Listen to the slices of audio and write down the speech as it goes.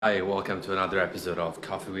Hi, welcome to another episode of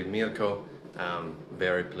Coffee with Mirko. I'm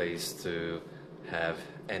very pleased to have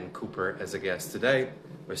Anne Cooper as a guest today.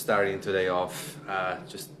 We're starting today off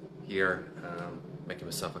just here, making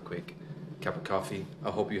myself a quick cup of coffee. I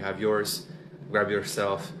hope you have yours. Grab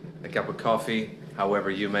yourself a cup of coffee, however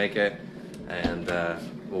you make it, and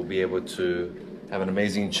we'll be able to have an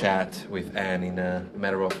amazing chat with Anne in a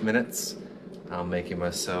matter of minutes. I'm making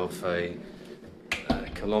myself a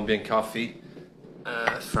Colombian coffee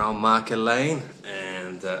from Market Lane,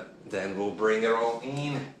 and then we'll bring it all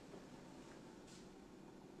in.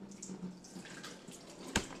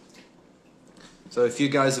 So if you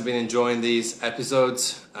guys have been enjoying these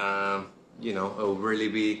episodes, I will really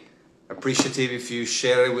be appreciative if you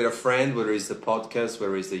share it with a friend, whether it's the podcast,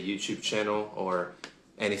 whether it's the YouTube channel, or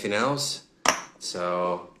anything else,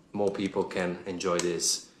 so more people can enjoy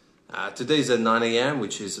this. Today is at 9 a.m.,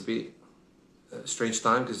 which is a bit strange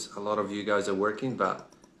time because a lot of you guys are working, but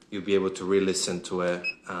you'll be able to re-listen to it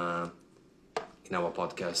in our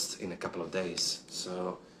podcast in a couple of days.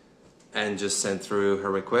 So Anne just sent through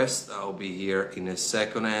her request. I'll be here in a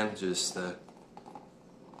second, and just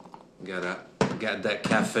gotta get that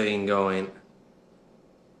caffeine going.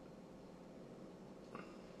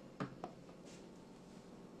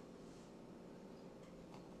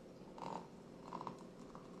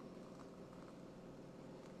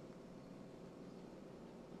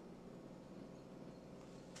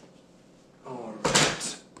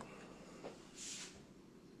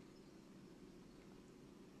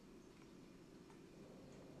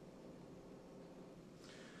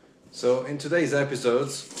 So in today's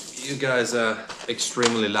episodes, you guys are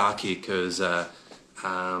extremely lucky because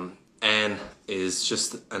Anne is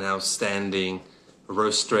just an outstanding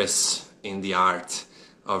roastress in the art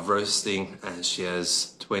of roasting, and she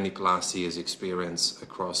has 20 plus years experience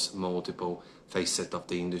across multiple facets of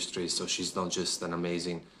the industry. So she's not just an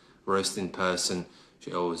amazing roasting person,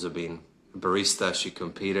 she always has been a barista, she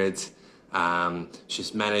competed,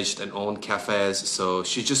 she's managed and owned cafes, so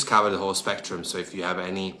she just covered the whole spectrum. So if you have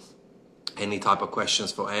any type of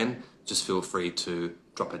questions for Anne, just feel free to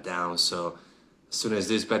drop it down. So as soon as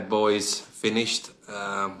this bad boy is finished,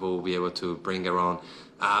 we'll be able to bring her on.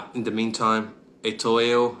 In the meantime,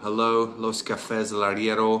 Etoyo, hello, Los Cafés El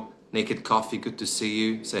Arriero, Naked Coffee, good to see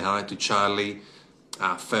you. Say hi to Charlie,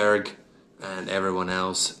 Ferg, and everyone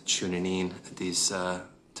else tuning in at this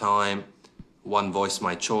time. One Voice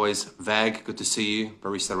My Choice, Vag, good to see you.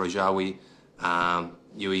 Barista Rajawi,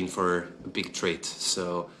 you're in for a big treat.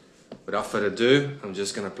 So without further ado, I'm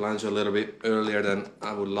just going to plunge a little bit earlier than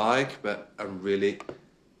I would like, but I'm really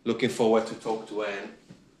looking forward to talk to Anne.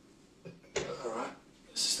 Alright,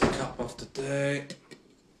 this is the cup of the day.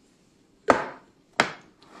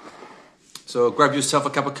 So grab yourself a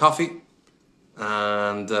cup of coffee,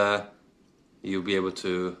 and you'll be able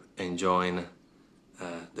to enjoy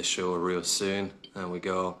the show real soon. And we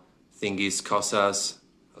go Thingis, Cosas,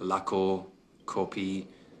 Laco, Kopi,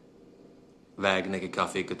 Vag, Naked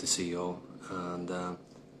Coffee, good to see you all. And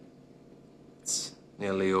it's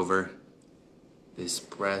nearly over this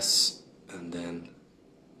press, and then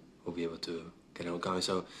we'll be able to get it all going.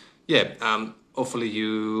 So yeah, hopefully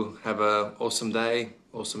you have an awesome day,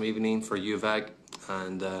 awesome evening for you, Vag,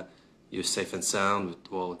 and you're safe and sound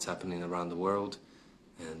with what's happening around the world.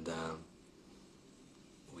 And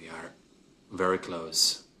we are very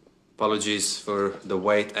close. Apologies for the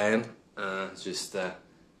wait, Anne. Just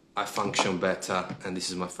I function better, and this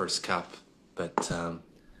is my first cup, but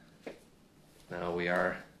now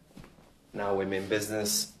we're in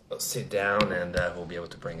business. Let's sit down, and we'll be able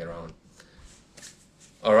to bring it on.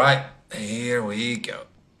 All right, here we go.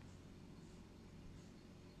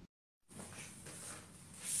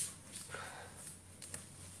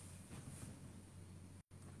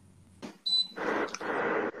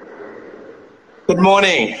 Good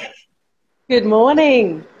morning. Good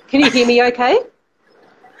morning. Can you hear me okay?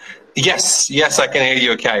 Yes, I can hear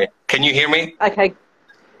you okay. Can you hear me? Okay.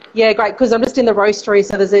 Yeah, great, because I'm just in the roastery,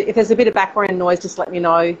 so if there's a bit of background noise, just let me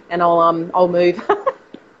know, and I'll move.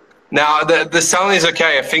 Now, the sound is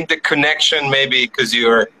okay. I think the connection maybe because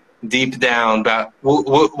you're deep down, but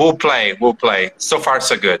we'll play. So far,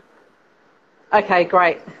 so good. Okay,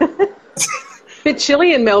 great. Bit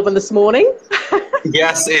chilly in Melbourne this morning.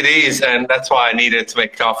 Yes, it is, and that's why I needed to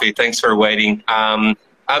make coffee. Thanks for waiting. First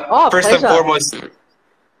pleasure. and foremost,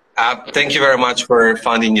 thank you very much for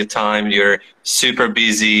finding your time. You're super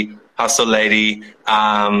busy, hustle lady.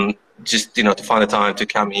 Just to find the time to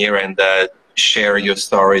come here and share your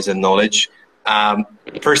stories and knowledge.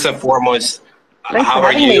 First and foremost, how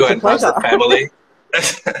are you and how's the family?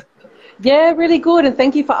 Yeah, really good, and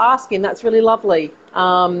thank you for asking. That's really lovely.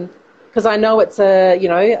 because I know it's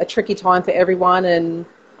a tricky time for everyone, and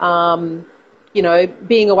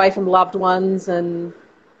being away from loved ones, and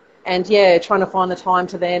yeah, trying to find the time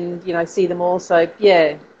to then see them all. So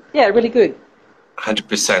yeah, really good.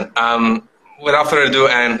 100%. Without further ado,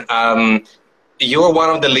 Anne, you're one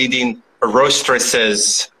of the leading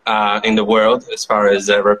roastresses in the world as far as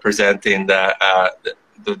representing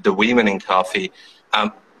the women in coffee.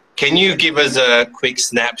 Can you give us a quick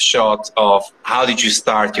snapshot of how did you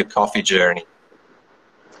start your coffee journey?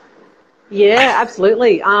 Yeah,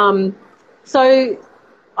 absolutely. So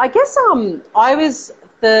I guess I was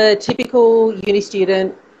the typical uni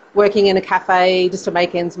student working in a cafe just to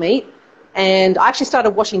make ends meet. And I actually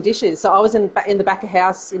started washing dishes. So I was in the back of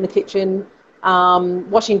house, in the kitchen,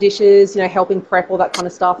 washing dishes, helping prep, all that kind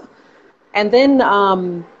of stuff. And then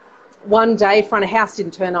one day, front of house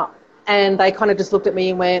didn't turn up. And they kind of just looked at me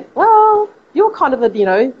and went, well, you're kind of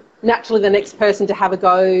naturally the next person to have a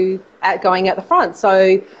go at going out the front.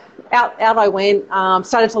 So out I went,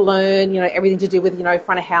 started to learn, everything to do with,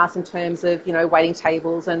 front of house in terms of, waiting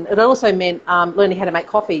tables. And it also meant learning how to make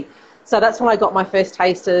coffee. So that's when I got my first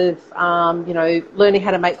taste of, learning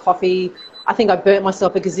how to make coffee. I think I burnt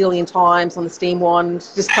myself a gazillion times on the steam wand,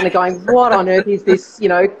 just kind of going, what on earth is this,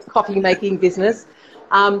 coffee making business?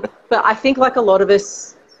 But I think like a lot of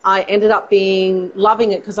us, I ended up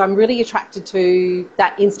loving it because I'm really attracted to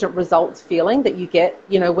that instant results feeling that you get,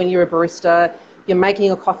 when you're a barista, you're making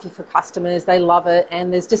a coffee for customers, they love it,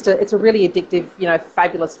 and there's it's a really addictive,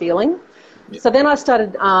 fabulous feeling. Yeah. So then I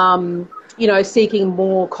started, seeking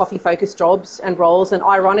more coffee-focused jobs and roles, and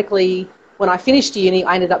ironically, when I finished uni,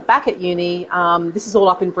 I ended up back at uni. This is all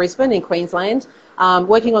up in Brisbane, in Queensland,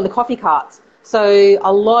 working on the coffee carts. So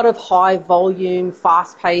a lot of high volume,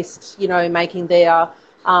 fast-paced, making there.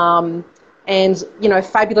 And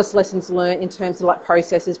fabulous lessons learned in terms of like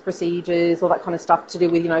processes, procedures, all that kind of stuff to do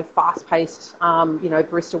with fast-paced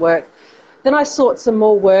barista work. Then I sought some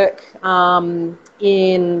more work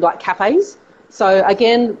in like cafes. So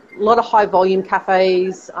again, a lot of high volume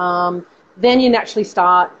cafes. Then you naturally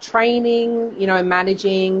start training,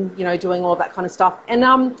 managing, doing all that kind of stuff,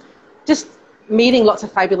 and just meeting lots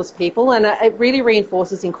of fabulous people. And it really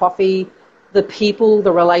reinforces in coffee the people,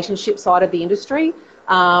 the relationship side of the industry.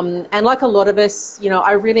 And like a lot of us,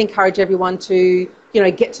 I really encourage everyone to,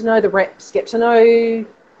 get to know the reps, get to know,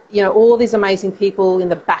 all these amazing people in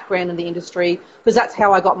the background in the industry, because that's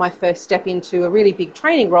how I got my first step into a really big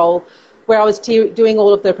training role where I was doing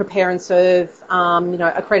all of the prepare and serve,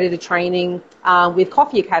 accredited training with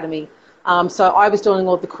Coffee Academy. So I was doing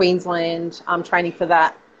all of the Queensland training for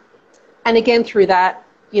that. And again, through that,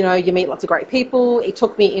 you meet lots of great people. It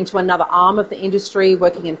took me into another arm of the industry,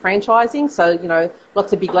 working in franchising. So,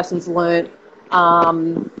 lots of big lessons learned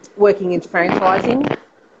working in franchising.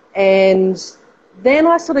 And then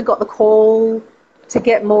I sort of got the call to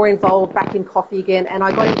get more involved back in coffee again, and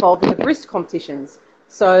I got involved in the barista competitions.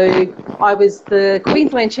 So I was the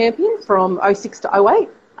Queensland champion from 06 to 08.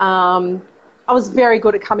 I was very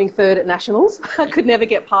good at coming third at nationals. I could never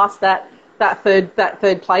get past that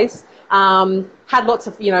third place. Had lots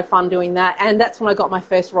of fun doing that, and that's when I got my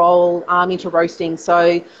first role into roasting.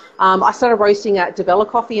 So I started roasting at Develop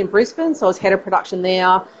Coffee in Brisbane, so I was head of production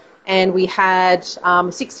there, and we had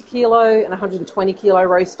a 60 kilo and 120 kilo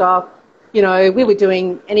roaster. We were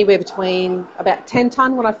doing anywhere between about 10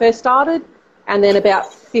 tonne when I first started, and then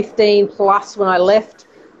about 15 plus when I left.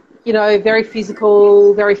 Very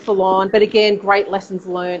physical, very full on, but again, great lessons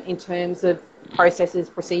learned in terms of processes,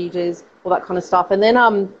 procedures, all that kind of stuff. And then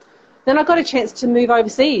I got a chance to move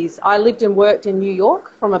overseas. I lived and worked in New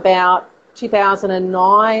York from about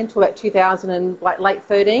 2009 to about late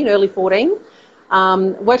 13, early 14.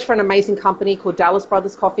 Worked for an amazing company called Dallas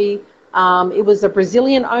Brothers Coffee. It was a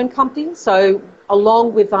Brazilian-owned company, so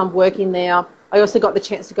along with working there, I also got the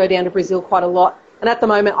chance to go down to Brazil quite a lot. And at the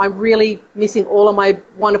moment, I'm really missing all of my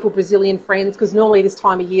wonderful Brazilian friends, because normally this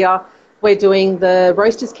time of year, we're doing the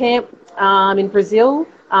Roasters Camp in Brazil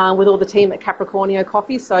with all the team at Capricornio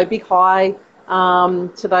Coffee. So big hi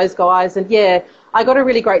to those guys. And yeah, I got a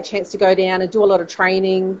really great chance to go down and do a lot of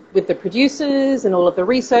training with the producers and all of the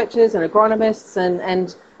researchers and agronomists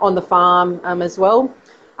and on the farm as well.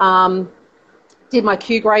 Did my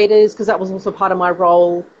Q graders, because that was also part of my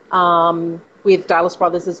role with Dallas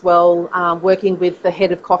Brothers as well, working with the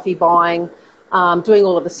head of coffee buying, doing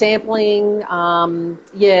all of the sampling,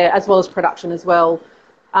 as well as production as well.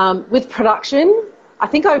 With production, I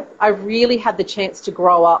think I really had the chance to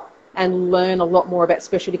grow up and learn a lot more about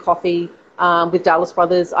specialty coffee with Dallas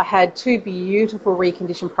Brothers. I had two beautiful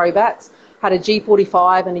reconditioned Probats, had a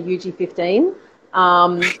G45 and a UG15.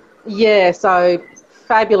 So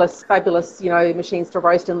fabulous, fabulous, machines to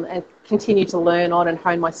roast and continue to learn on and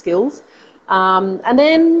hone my skills. And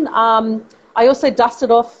then I also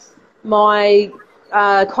dusted off my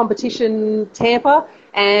competition tamper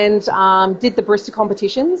and did the barista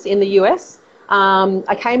competitions in the US.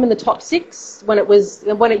 I came in the top 6 when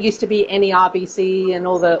it used to be NERBC and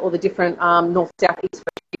all the different north, south, east.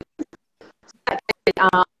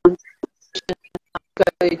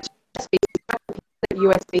 Go to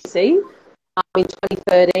USBC in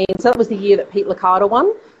 2013. So that was the year that Pete Licata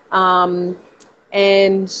won.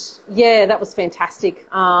 And yeah, that was fantastic.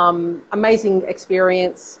 Amazing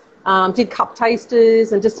experience. Did cup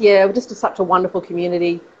tasters and just such a wonderful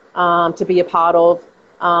community to be a part of.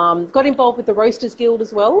 Got involved with the Roasters Guild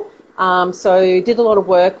as well. So did a lot of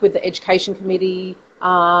work with the Education Committee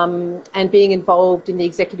and being involved in the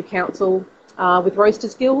Executive Council with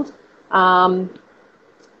Roasters Guild. So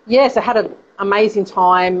had an amazing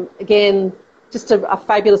time. Again, just a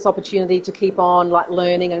fabulous opportunity to keep on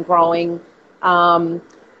learning and growing. And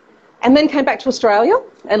then came back to Australia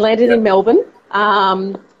and landed in Melbourne,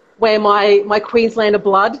 where my Queenslander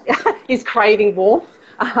blood is craving warmth.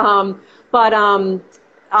 I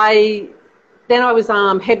was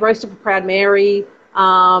head roaster for Proud Mary.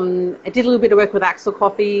 I did a little bit of work with Axel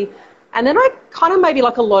Coffee. And then I kind of, maybe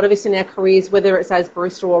like a lot of us in our careers, whether it's as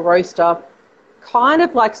barista or roaster, kind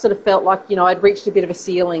of sort of felt like, I'd reached a bit of a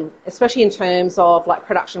ceiling, especially in terms of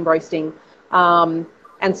production roasting. And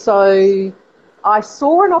so I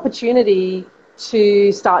saw an opportunity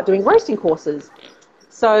to start doing roasting courses.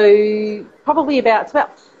 So probably it's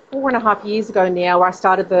about 4.5 years ago now where I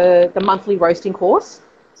started the monthly roasting course.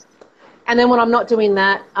 And then when I'm not doing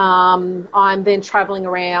that, I'm then travelling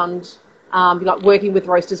around, working with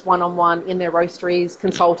roasters one-on-one in their roasteries,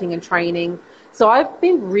 consulting and training. So I've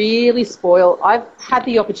been really spoiled. I've had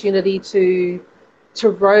the opportunity to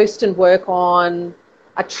roast and work on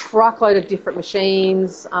a truckload of different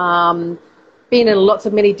machines, been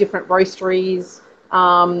in many different roasteries.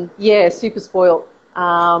 Super spoiled.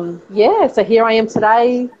 So here I am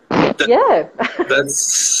today.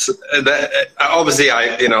 Obviously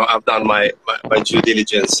I've done my due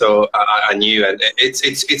diligence, so I knew, and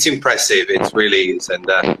it's impressive. It really is, and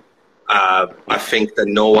I think that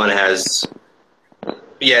no one has.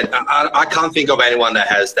 I can't think of anyone that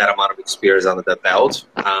has that amount of experience under their belt,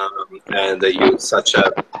 and you're such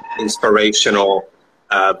a inspirational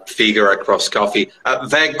figure across coffee.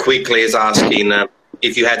 Very quickly is asking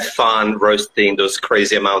if you had fun roasting those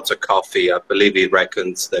crazy amounts of coffee. I believe he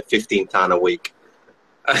reckons that 15 ton a week.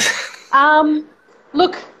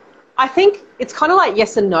 Look, I think it's kind of like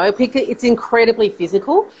yes and no. It's incredibly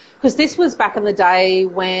physical because this was back in the day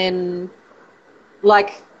when,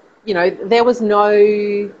 there was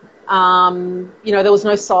no, there was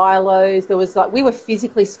no silos. There was we were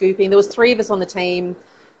physically scooping. There was 3 of us on the team.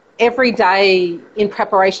 Every day in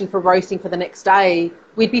preparation for roasting for the next day,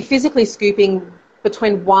 we'd be physically scooping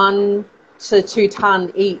between 1 to 2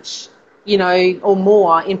 ton each, or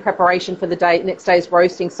more in preparation for the next day's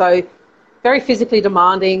roasting. So very physically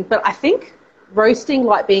demanding. But I think roasting,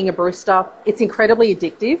 like being a barista, it's incredibly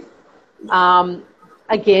addictive.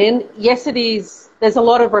 Again, yes, it is. There's a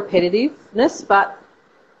lot of repetitiveness, but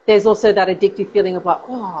there's also that addictive feeling of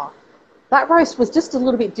that roast was just a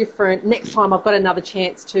little bit different. Next time I've got another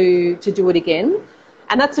chance to do it again.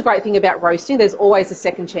 And that's the great thing about roasting. There's always a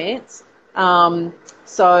second chance. It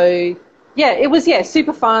was,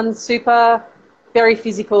 super fun, very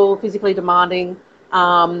physically demanding.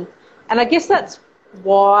 And I guess that's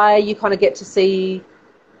why you kind of get to see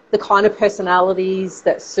the kind of personalities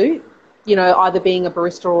that suit, either being a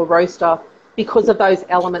barista or a roaster, because of those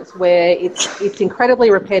elements where it's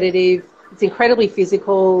incredibly repetitive, it's incredibly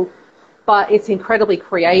physical, but it's incredibly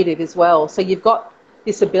creative as well. So you've got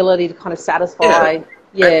this ability to kind of satisfy,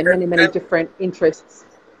 many different interests.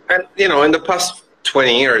 And, in the past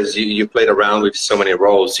 20 years, you played around with so many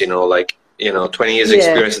roles, 20 years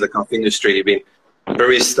experience in the coffee industry. You've been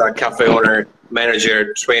barista, cafe owner,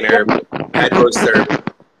 manager, trainer, head roaster,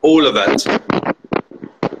 all of it.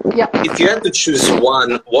 Yeah. If you had to choose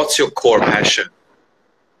one, what's your core passion?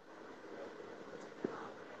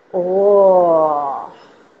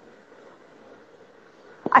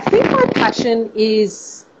 I think my passion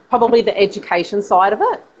is probably the education side of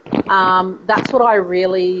it. That's what I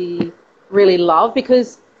really, really love,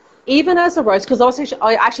 because even as a roaster, because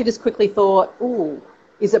I actually just quickly thought,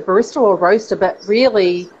 is it barista or roaster? But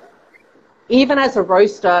really, even as a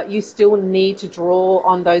roaster, you still need to draw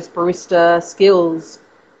on those barista skills,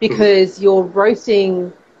 because you're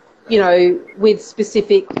roasting, with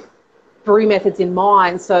specific brew methods in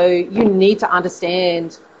mind. So you need to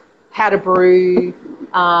understand how to brew,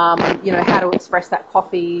 you know, how to express that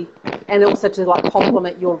coffee, and also to like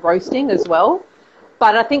complement your roasting as well.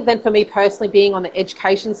 But I think then for me personally, being on the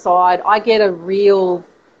education side, I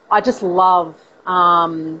just love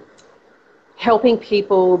helping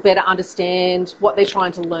people better understand what they're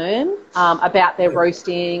trying to learn about their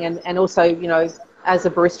roasting, and also, you know, as a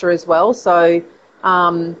barista as well. So,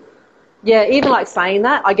 yeah, even like saying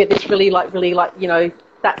that, I get this really like, you know,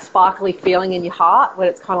 that sparkly feeling in your heart where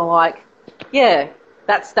it's kind of like, yeah,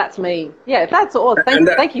 that's me. Yeah, that's all.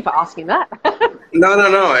 Thank you for asking that.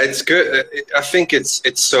 No, it's good. I think it's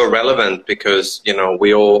so relevant because, you know,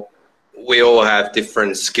 we all have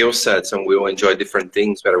different skill sets and we all enjoy different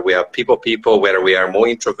things, whether we are people, whether we are more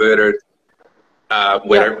introverted,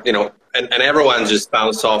 whether, you know, and everyone just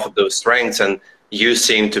bounce off of those strengths, and you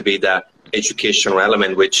seem to be that educational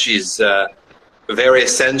element, which is very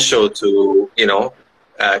essential to, you know,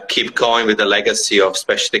 keep going with the legacy of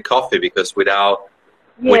specialty coffee, because without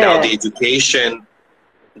the education,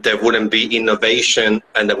 there wouldn't be innovation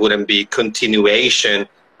and there wouldn't be continuation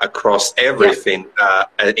across everything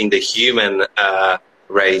in the human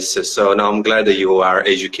race. So no, I'm glad that you are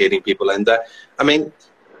educating people. And I mean,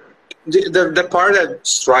 the part that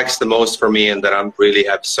strikes the most for me and that I really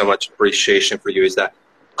have so much appreciation for you is that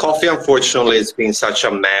coffee, unfortunately, has been such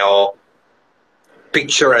a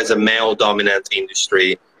picture as a male-dominant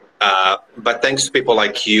industry. But thanks to people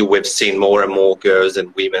like you, we've seen more and more girls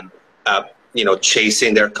and women, you know,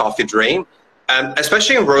 chasing their coffee dream. And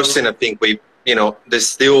especially in roasting, I think you know, there's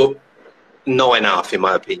still not enough, in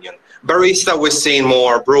my opinion. Barista, we're seeing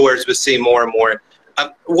more. Brewers, we're seeing more and more.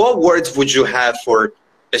 What words would you have for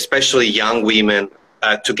especially young women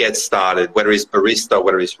to get started, whether it's barista,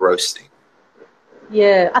 whether it's roasting?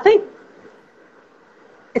 Yeah, I think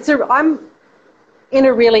I'm in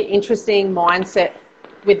a really interesting mindset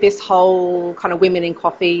with this whole kind of women in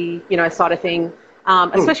coffee, you know, side of thing,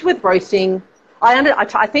 especially with roasting.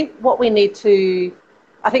 I think what we need to,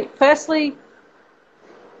 I think firstly,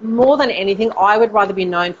 more than anything, I would rather be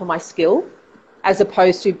known for my skill as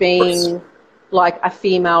opposed to being like a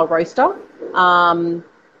female roaster.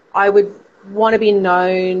 I would want to be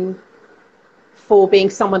known for being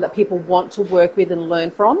someone that people want to work with and learn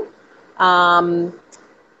from. I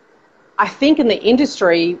think in the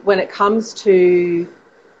industry, when it comes to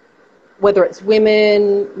whether it's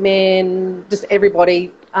women, men, just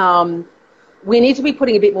everybody, we need to be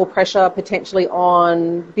putting a bit more pressure potentially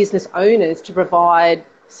on business owners to provide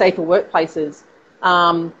safer workplaces.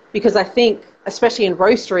 Because I think, especially in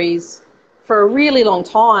roasteries, for a really long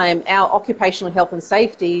time, our occupational health and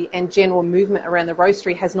safety and general movement around the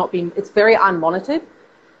roastery has not been, it's very unmonitored.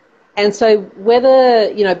 And so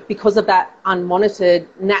whether, you know, because of that unmonitored,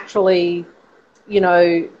 naturally, you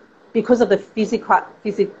know, because of the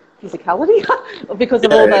physicality, because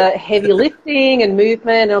of all the heavy lifting and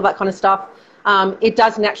movement and all that kind of stuff, it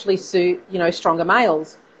does naturally suit, you know, stronger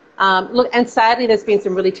males. Look, and sadly, there's been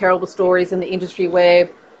some really terrible stories in the industry where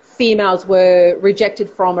females were rejected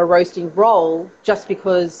from a roasting role just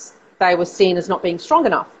because they were seen as not being strong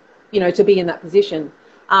enough, you know, to be in that position.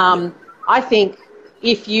 I think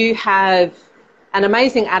if you have an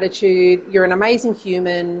amazing attitude, you're an amazing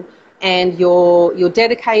human, and you're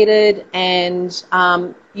dedicated, and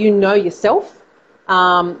you know yourself,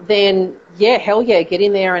 then yeah, hell yeah, get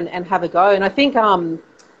in there and have a go. And I think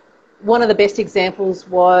one of the best examples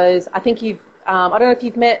was, I think I don't know if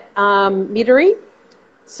you've met Midori.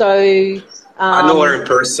 So I know her in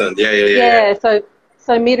person. Yeah. So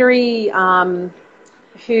Midori,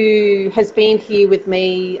 who has been here with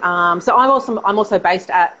me. So I'm also based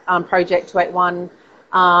at Project 281,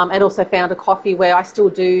 and also found a coffee where I still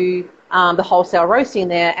do the wholesale roasting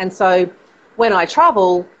there. And so when I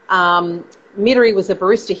travel, Midori was a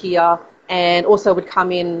barista here and also would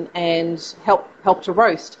come in and help to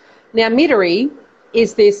roast. Now Midori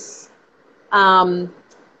is this,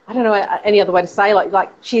 I don't know any other way to say,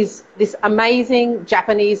 like she's this amazing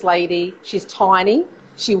Japanese lady. She's tiny.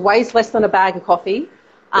 She weighs less than a bag of coffee.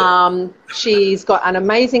 She's got an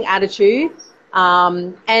amazing attitude.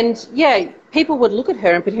 And yeah, people would look at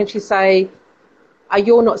her and potentially say,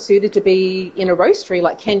 you're not suited to be in a roastery.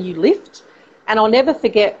 Like, can you lift? And I'll never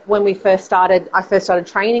forget when I first started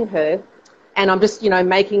training her, and I'm just, you know,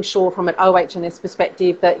 making sure from an OH&S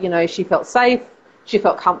perspective that, you know, she felt safe, she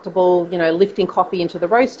felt comfortable, you know, lifting coffee into the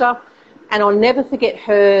roaster. And I'll never forget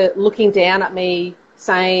her looking down at me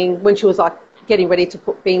saying, when she was like getting ready to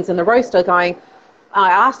put beans in the roaster, I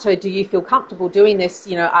asked her, do you feel comfortable doing this?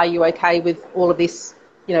 You know, are you okay with all of this,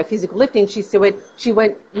 you know, physical lifting? She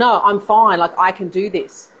went, no, I'm fine. Like, I can do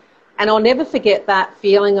this. And I'll never forget that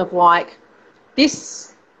feeling of like,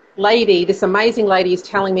 this lady, this amazing lady, is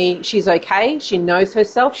telling me she's okay, she knows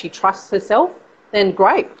herself, she trusts herself, then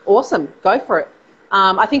great, awesome, go for it.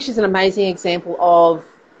 I think she's an amazing example of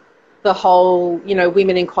the whole,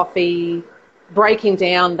 women in coffee, breaking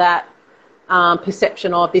down that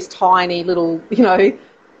perception of this tiny little,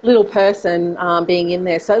 little person being in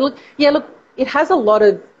there. So look, it has a lot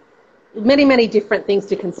of many, many different things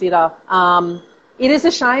to consider. It is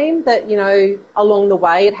a shame that, along the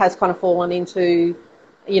way it has kind of fallen into,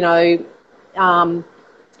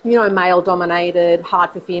 male-dominated,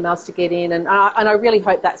 hard for females to get in, and I really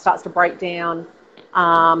hope that starts to break down,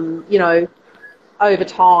 over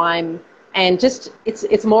time, and just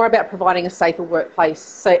it's more about providing a safer workplace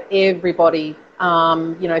so everybody,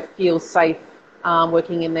 feels safe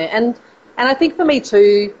working in there. And I think for me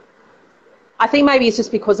too, I think maybe it's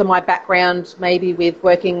just because of my background, maybe with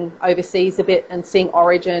working overseas a bit and seeing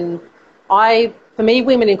Origin. For me,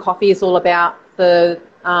 Women in Coffee is all about the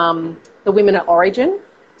women at Origin.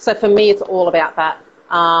 So for me, it's all about that.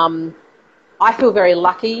 I feel very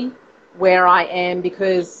lucky where I am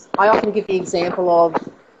because I often give the example of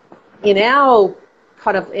in our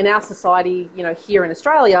society, here in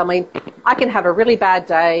Australia, I mean, I can have a really bad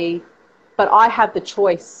day, but I have the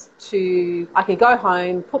choice I can go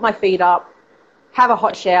home, put my feet up, have a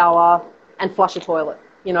hot shower and flush a toilet.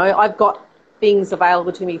 I've got things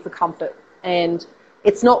available to me for comfort, and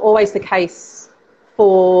it's not always the case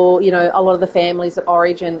for, a lot of the families at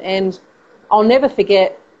Origin. And I'll never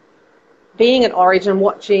forget being at Origin,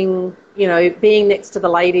 watching, being next to the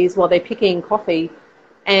ladies while they're picking coffee,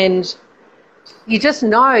 and you just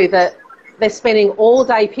know that they're spending all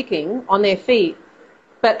day picking on their feet,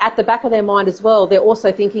 but at the back of their mind as well, they're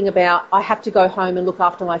also thinking about, I have to go home and look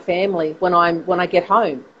after my family when I get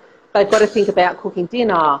home. They've got to think about cooking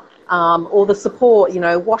dinner, all the support,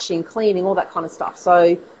 washing, cleaning, all that kind of stuff.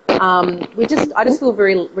 So I just feel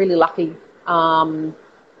very, really lucky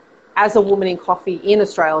as a woman in coffee in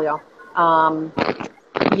Australia. And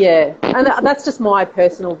that's just my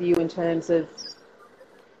personal view in terms of,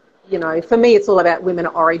 for me, it's all about women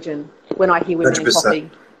at Origin when I hear women 100%. In coffee.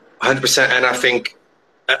 100%. And I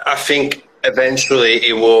think eventually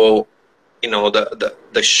it will,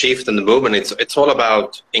 the shift in the movement, it's all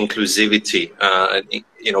about inclusivity,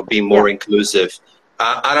 being more inclusive.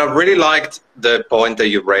 And I really liked the point that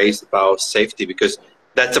you raised about safety, because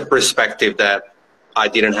that's a perspective that I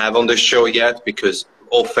didn't have on the show yet, because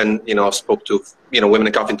often, I spoke to, women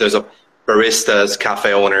in coffee in terms of baristas,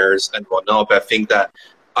 cafe owners and whatnot, but I think that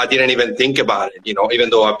I didn't even think about it, even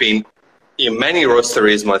though I've been in many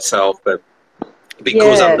roasteries myself, but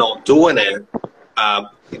because I'm not doing it,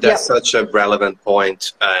 that's such a relevant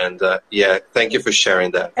point. And thank you for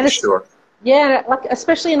sharing that. And for sure. Yeah, like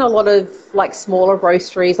especially in a lot of like smaller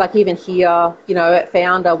roasteries, like even here, at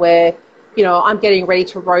Founder, where, I'm getting ready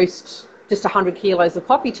to roast just 100 kilos of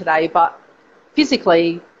coffee today, but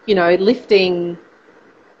physically, lifting,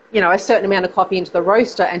 a certain amount of coffee into the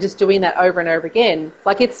roaster and just doing that over and over again,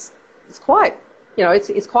 like it's quite,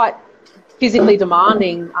 it's quite physically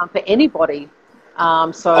demanding for anybody.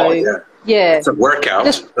 It's a workout,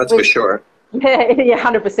 that's for sure. Yeah,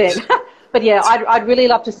 100%. But yeah, I'd really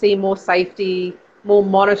love to see more safety, more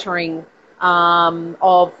monitoring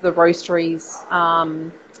of the roasteries,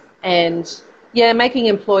 and making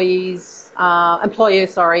employers, more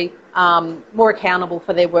accountable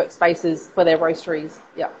for their workspaces, for their roasteries.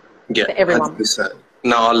 Yeah, for everyone. 100%.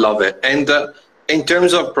 No, I love it. And in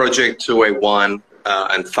terms of Project 281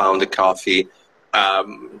 and Founder Coffee,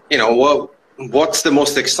 what's the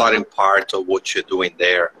most exciting part of what you're doing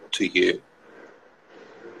there to you?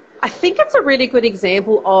 I think it's a really good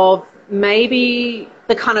example of maybe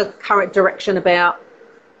the kind of current direction about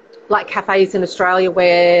like cafes in Australia,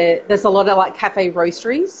 where there's a lot of like cafe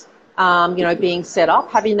roasteries, being set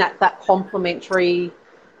up, having that complementary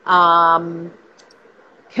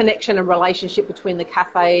connection and relationship between the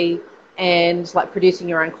cafe and like producing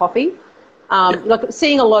your own coffee. Like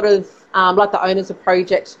seeing a lot of like the owners of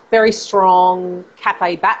Project, very strong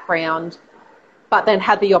cafe background, but then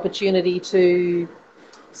had the opportunity to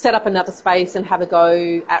set up another space and have a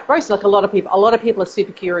go at roasting. Like a lot of people are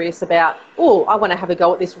super curious about, I want to have a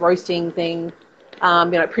go at this roasting thing,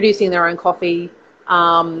 producing their own coffee.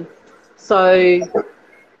 So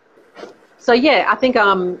yeah, I think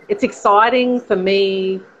it's exciting for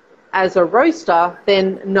me as a roaster,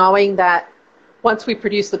 then knowing that once we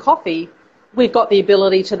produce the coffee, we've got the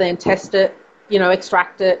ability to then test it,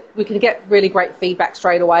 extract it. We can get really great feedback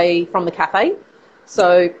straight away from the cafe.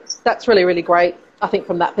 So that's really, really great, I think,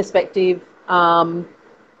 from that perspective.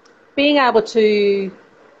 Being able to,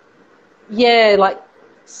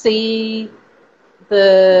 see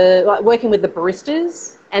working with the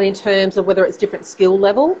baristas and in terms of whether it's different skill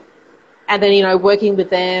level. And then, you know, working with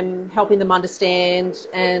them, helping them understand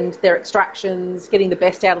and their extractions, getting the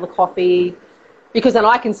best out of the coffee, because then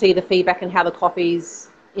I can see the feedback and how the coffee's,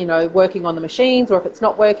 you know, working on the machines, or if it's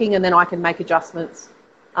not working, and then I can make adjustments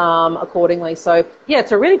accordingly. So yeah,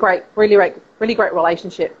 it's a really great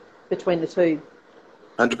relationship between the two.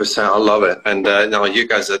 100%, I love it. And no, you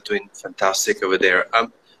guys are doing fantastic over there.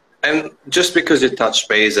 And just because you touched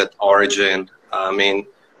base at Origin, I mean,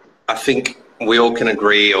 I think we all can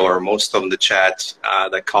agree, or most of the chat,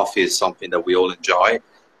 that coffee is something that we all enjoy.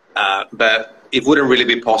 But it wouldn't really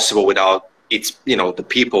be possible without it's, you know, the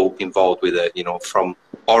people involved with it, you know, from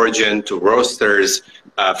Origin to roasters,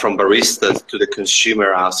 from baristas to the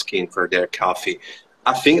consumer asking for their coffee.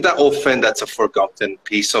 I think that often that's a forgotten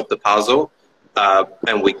piece of the puzzle,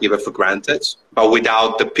 and we give it for granted. But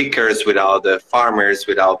without the pickers, without the farmers,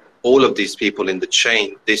 without all of these people in the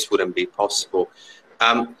chain, this wouldn't be possible.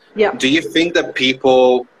 Yeah. Do you think that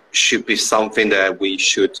people should be something that we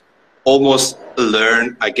should almost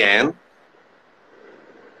learn again?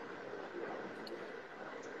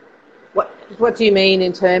 What do you mean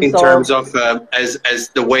in terms of? In terms of as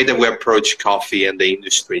the way that we approach coffee and the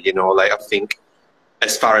industry, you know, like I think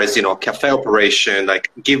as far as, you know, cafe operation,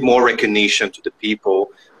 like give more recognition to the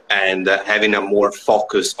people and having a more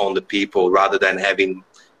focus on the people rather than having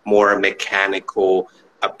more mechanical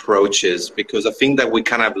approaches, because I think that we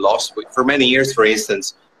kind of lost for many years. For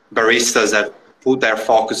instance, baristas have put their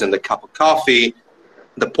focus on the cup of coffee,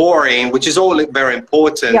 the pouring, which is all very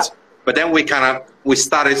important. Yeah. But then we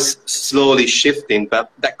started slowly shifting,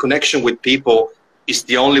 but that connection with people is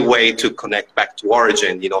the only way to connect back to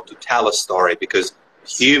origin, you know, to tell a story, because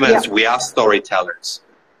humans, we are storytellers.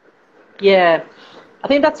 Yeah, I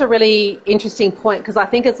think that's a really interesting point, because I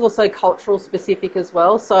think it's also cultural specific as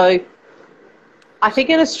well. So I think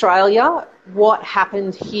in Australia, what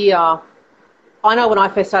happened here, I know when I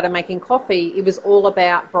first started making coffee, it was all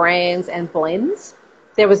about brands and blends.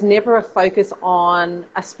 There was never a focus on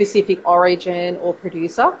a specific origin or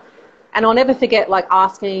producer. And I'll never forget, like,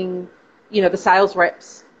 asking, you know, the sales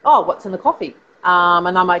reps, oh, what's in the coffee?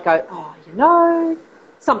 And I might go, oh, you know,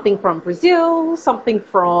 something from Brazil, something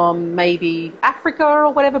from maybe Africa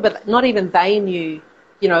or whatever, but not even they knew,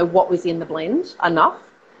 you know, what was in the blend enough.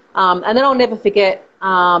 And then I'll never forget,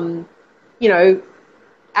 you know,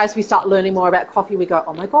 as we start learning more about coffee, we go,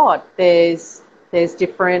 oh my God, there's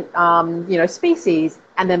different, you know, species,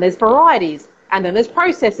 and then there's varieties, and then there's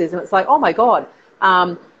processes, and it's like, oh my God.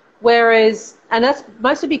 Whereas, and that's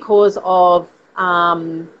mostly because of,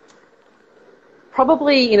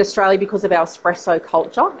 probably in Australia because of our espresso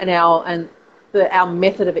culture and our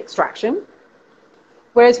method of extraction.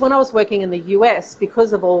 Whereas when I was working in the US,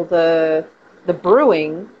 because of all the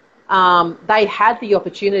brewing, they had the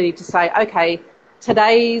opportunity to say, okay,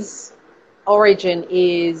 today's origin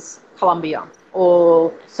is Colombia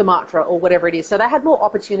or Sumatra or whatever it is. So they had more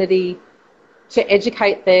opportunity to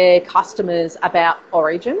educate their customers about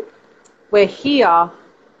origin. Where here,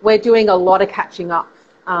 we're doing a lot of catching up,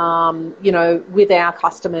 you know, with our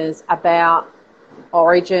customers about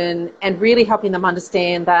origin and really helping them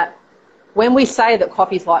understand that when we say that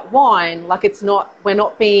coffee's like wine, like we're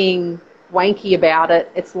not being wanky about it.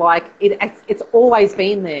 It's like it's always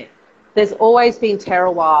been there. There's always been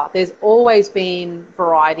terroir. There's always been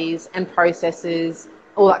varieties and processes,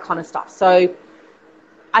 all that kind of stuff. So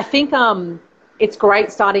I think it's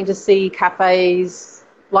great starting to see cafes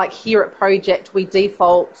like here at Project. We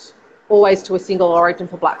default always to a single origin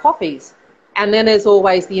for black coffees, and then there's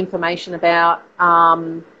always the information about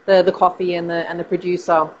the coffee and the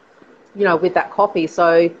producer, you know, with that coffee.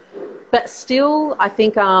 So, but still, I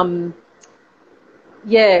think.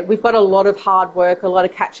 Yeah, we've got a lot of hard work, a lot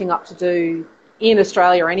of catching up to do in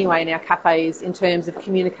Australia anyway, in our cafes, in terms of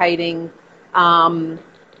communicating,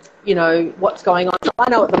 you know, what's going on. I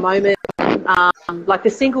know at the moment, like the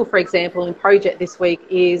single, for example, in Project this week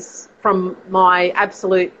is from my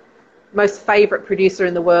absolute most favourite producer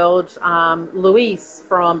in the world, Luis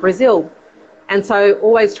from Brazil. And so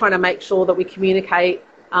always trying to make sure that we communicate,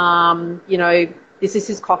 you know, this is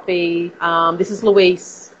his coffee, this is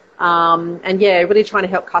Luis. And yeah, really trying to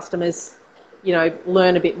help customers, you know,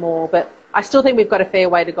 learn a bit more. But I still think we've got a fair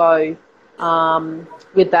way to go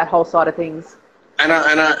with that whole side of things. And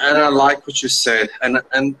I like what you said.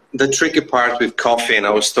 And the tricky part with coffee, and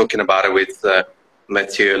I was talking about it with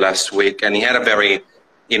Mathieu last week, and he had a very,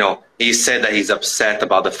 you know, he said that he's upset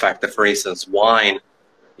about the fact that, for instance, wine,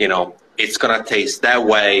 you know, it's going to taste that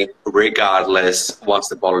way regardless once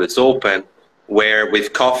the bottle is open, where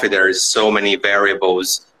with coffee there is so many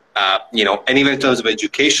variables. You know, and even in terms of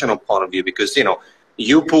educational point of view, because, you know,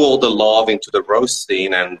 you put all the love into the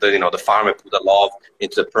roasting, and the farmer put the love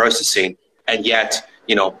into the processing, and yet,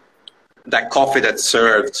 that coffee that's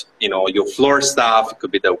served, your floor staff, it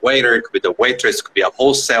could be the waiter, it could be the waitress, it could be a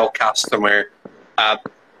wholesale customer.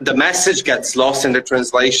 The message gets lost in the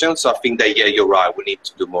translation. So I think that, yeah, you're right. We need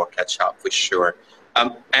to do more catch up for sure.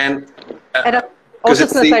 And I was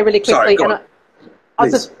just going to say really quickly, I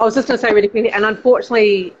was just going to say really quickly, and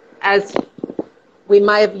unfortunately, as you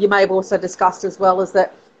may have also discussed as well, is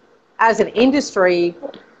that as an industry,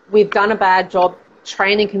 we've done a bad job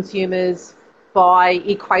training consumers by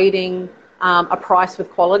equating a price with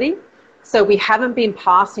quality. So we haven't been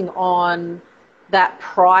passing on that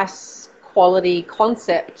price quality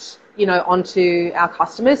concept, onto our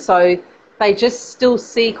customers. So they just still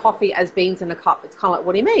see coffee as beans in a cup. It's kind of like,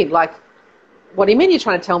 what do you mean? Like, what do you mean you're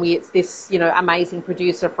trying to tell me it's this, amazing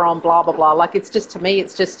producer from blah, blah, blah? Like, it's just, to me,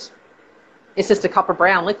 it's just a cup of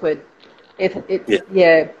brown liquid.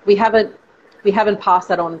 We haven't passed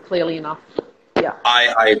that on clearly enough. Yeah.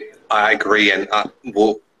 I agree, and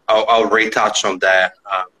I'll retouch on that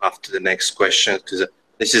after the next question, because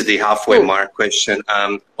this is the halfway mark question.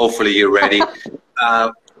 Hopefully you're ready. It's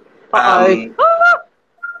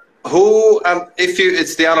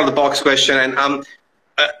the out of the box question, and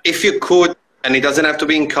if you could, and it doesn't have to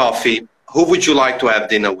be in coffee, who would you like to have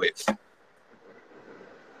dinner with?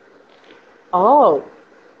 Oh,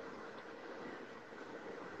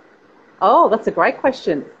 that's a great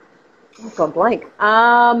question. I've gone blank.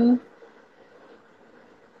 Oh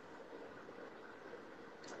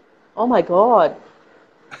my God.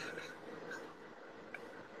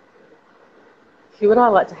 Who would I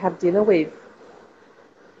like to have dinner with?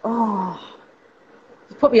 Oh,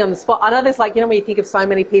 you put me on the spot. I know there's when you think of so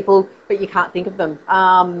many people, but you can't think of them.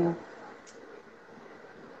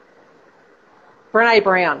 Brené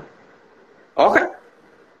Brown. Okay,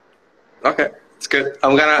 it's good.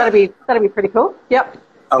 That'd be pretty cool. Yep.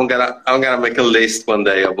 I'm gonna make a list one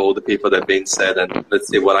day of all the people that have been said, and let's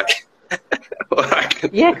see what I can.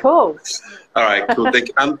 Yeah, cool. All right, cool.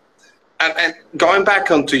 And going back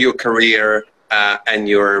onto your career and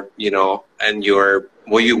your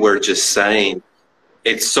what you were just saying,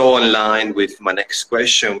 it's so in line with my next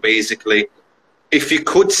question. Basically, if you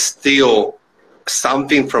could steal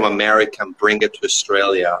something from America and bring it to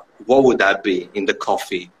Australia, what would that be in the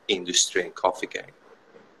coffee industry and coffee game?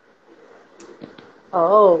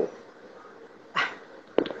 Oh,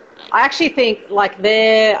 I actually think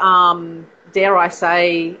their, dare I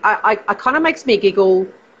say, I kind of makes me giggle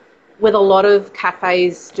with a lot of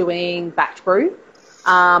cafes doing batch brew.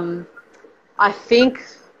 I think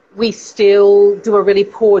we still do a really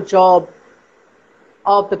poor job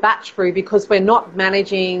of the batch brew because we're not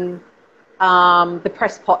managing the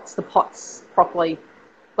press pots, the pots properly.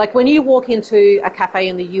 Like when you walk into a cafe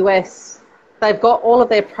in the US, they've got all of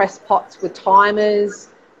their press pots with timers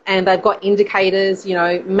and they've got indicators,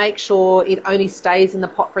 make sure it only stays in the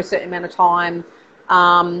pot for a certain amount of time.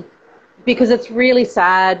 Because it's really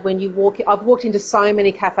sad when you I've walked into so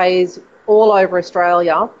many cafes all over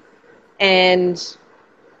Australia and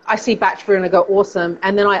I see batch brew and I go, awesome.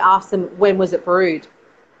 And then I ask them, when was it brewed?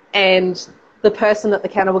 And the person at the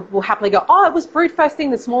counter will happily go, oh, it was brewed first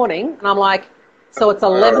thing this morning. And I'm like, so it's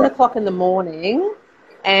 11 o'clock in the morning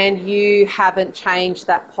and you haven't changed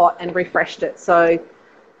that pot and refreshed it. So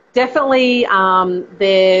definitely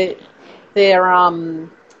their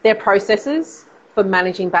processes for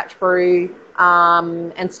managing batch brew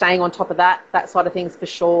and staying on top of that side of things for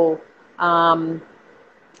sure.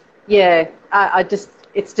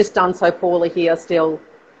 It's just done so poorly here still.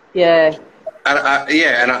 Yeah. And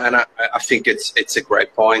I think it's a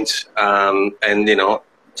great point.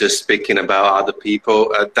 Just speaking about other people,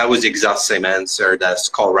 that was the exact same answer that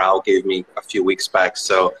Scott Rao gave me a few weeks back.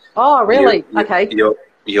 So. Oh, really? Okay.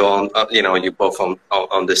 You're on. You're both on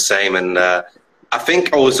the same, and I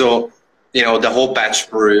think also, the whole batch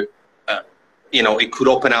brew, it could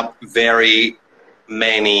open up very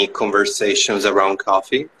many conversations around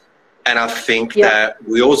coffee. And I think that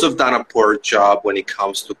we also have done a poor job when it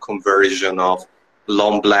comes to conversion of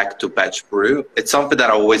long black to batch brew. It's something that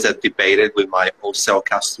I always have debated with my wholesale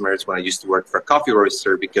customers when I used to work for a coffee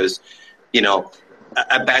roaster because,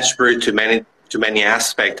 a batch brew to many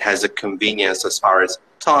aspects has a convenience as far as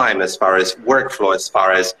time, as far as workflow, as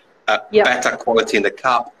far as better quality in the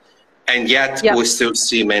cup. And yet we still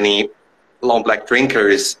see many long black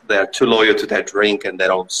drinkers that are too loyal to that drink and they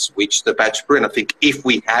don't switch the batch brew. And I think if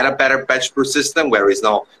we had a better batch brew system where it's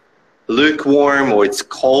not lukewarm or it's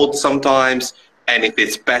cold sometimes, and if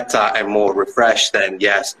it's better and more refreshed, then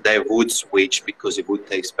yes, they would switch because it would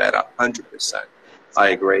taste better, 100%. I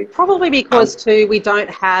agree. Probably because too we don't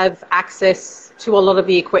have access to a lot of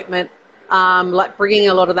the equipment. Like bringing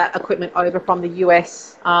a lot of that equipment over from the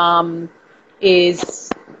US is,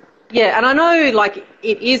 yeah, and I know like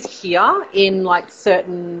it is here in like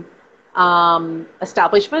certain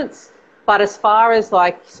establishments, but as far as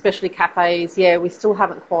like especially cafes, yeah, we still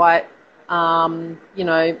haven't quite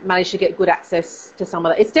managed to get good access to some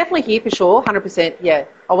of that. It's definitely here for sure, 100%. Yeah,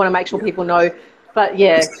 I want to make sure people know. But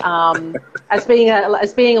yeah, as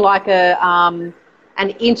being like an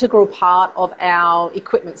integral part of our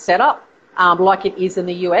equipment setup, like it is in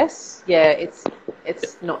the US, yeah, it's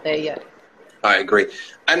not there yet. I agree.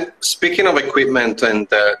 And speaking of equipment and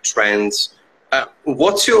trends,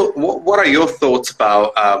 what are your thoughts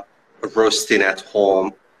about roasting at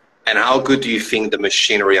home, and how good do you think the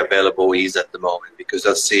machinery available is at the moment? Because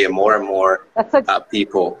I see more and more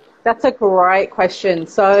people. That's a great question.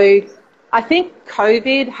 So I think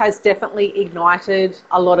COVID has definitely ignited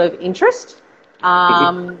a lot of interest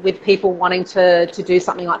with people wanting to do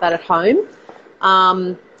something like that at home.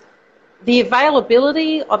 The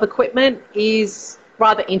availability of equipment is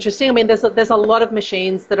rather interesting. I mean, there's a lot of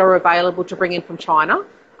machines that are available to bring in from China.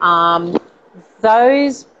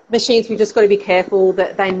 Those machines, we've just got to be careful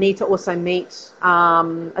that they need to also meet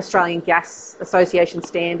Australian Gas Association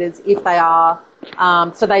standards if they are.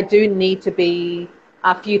 So they do need to be,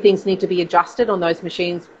 a few things need to be adjusted on those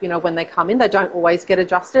machines, when they come in. They don't always get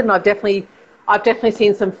adjusted, and I've definitely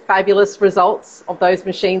seen some fabulous results of those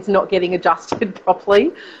machines not getting adjusted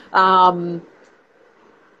properly.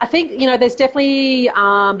 I think, there's definitely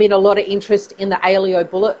been a lot of interest in the Aleo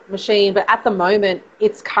Bullet machine, but at the moment,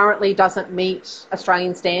 it currently doesn't meet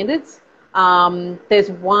Australian standards. There's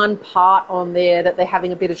one part on there that they're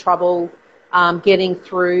having a bit of trouble getting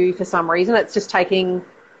through for some reason. It's just taking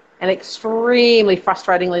an extremely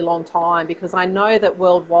frustratingly long time, because I know that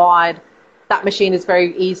worldwide that machine is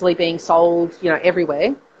very easily being sold,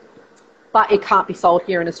 everywhere, but it can't be sold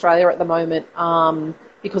here in Australia at the moment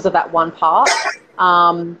because of that one part.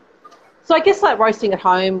 So I guess like roasting at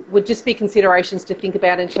home would just be considerations to think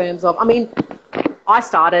about in terms of, I mean, I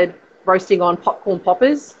started roasting on popcorn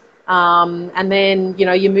poppers, and then,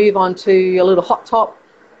 you move on to a little hot top,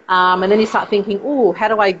 and then you start thinking, oh, how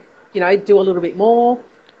do I, do a little bit more?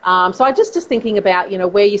 So I just thinking about,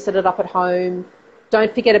 where you set it up at home.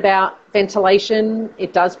 Don't forget about ventilation.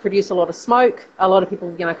 It does produce a lot of smoke. A lot of people,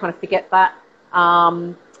 kind of forget that.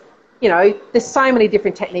 There's so many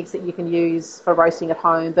different techniques that you can use for roasting at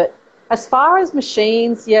home. But as far as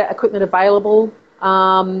machines, equipment available,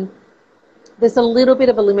 there's a little bit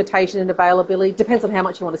of a limitation in availability. Depends on how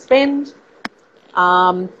much you want to spend.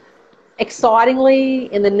 Excitingly,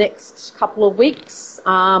 in the next couple of weeks,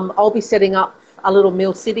 I'll be setting up a little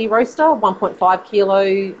Mill City roaster, 1.5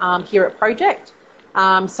 kilo here at Project.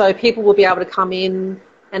 So people will be able to come in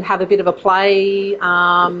and have a bit of a play,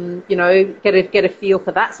 get a feel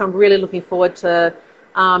for that. So I'm really looking forward to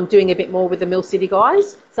doing a bit more with the Mill City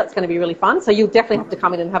guys. So that's going to be really fun. So you'll definitely have to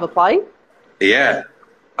come in and have a play. Yeah,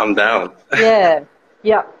 I'm down. Yeah.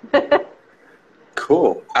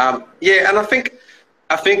 Cool. And I think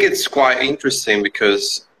it's quite interesting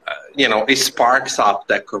because it sparks up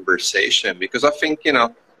that conversation, because I think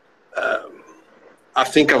I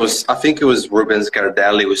think it was Rubens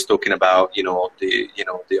Gardelli was talking about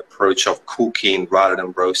the approach of cooking rather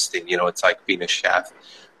than roasting. It's like being a chef,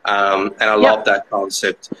 and I love that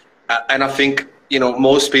concept. And I think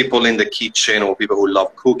most people in the kitchen, or people who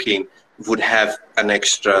love cooking, would have an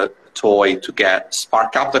extra toy to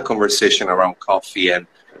spark up the conversation around coffee, and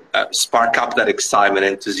spark up that excitement,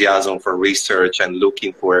 enthusiasm for research and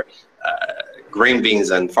looking for green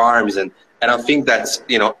beans and farms. And I think that's,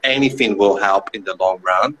 anything will help in the long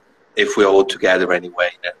run if we're all together anyway,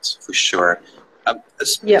 that's for sure.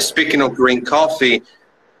 Speaking of green coffee,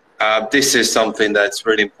 this is something that's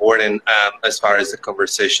really important as far as the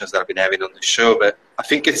conversations that I've been having on the show, but I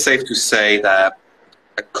think it's safe to say that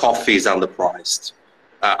coffee is underpriced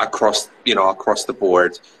across the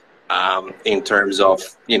board in terms of,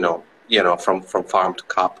 from farm to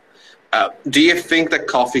cup. Do you think that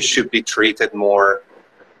coffee should be treated more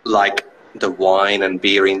like the wine and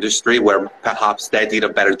beer industry, where perhaps they did a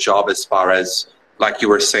better job as far as, like you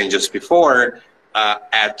were saying just before,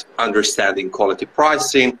 at understanding quality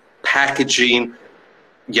pricing, packaging,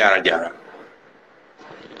 yada, yada?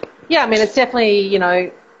 Yeah, I mean, it's definitely,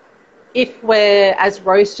 if we're, as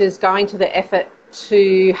roasters, going to the effort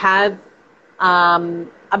to have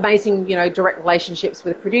amazing, direct relationships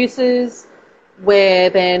with producers, where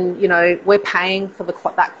then, we're paying for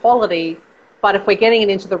that quality. But if we're getting it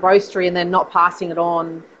into the roastery and then not passing it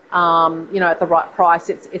on, at the right price,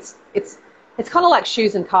 it's it's kind of like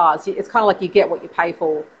shoes and cars. It's kind of like you get what you pay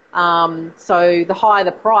for. So the higher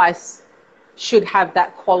the price should have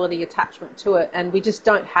that quality attachment to it, and we just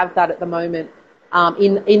don't have that at the moment.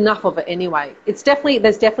 In enough of it anyway. There's definitely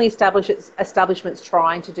establishments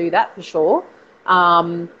trying to do that for sure.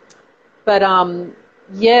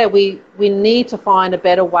 Yeah, we need to find a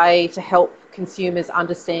better way to help consumers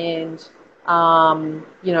understand,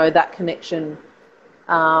 that connection.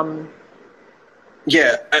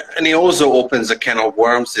 Yeah, and it also opens a can of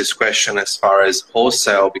worms, this question, as far as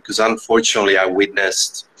wholesale, because unfortunately I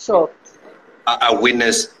witnessed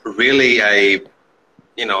really a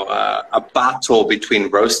battle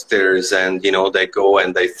between roasters, and, they go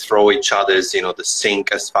and they throw each other's, the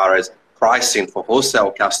sink as far as pricing for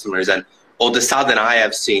wholesale customers. And all of a sudden I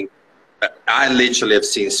literally have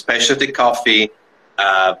seen specialty coffee,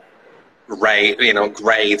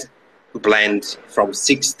 grade blend from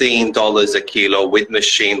 $16 a kilo with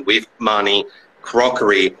machine, with money,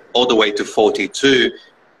 crockery, all the way to 42.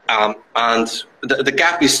 And the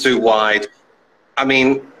gap is too wide. I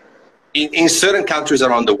mean, in certain countries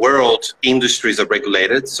around the world, industries are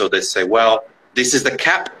regulated. So they say, well, this is the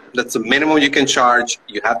cap. That's the minimum you can charge.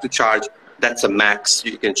 You have to charge. That's a max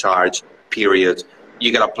you can charge, period.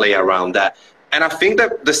 You got to play around that. And I think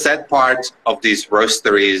that the sad part of these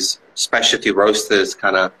roasteries, specialty roasters,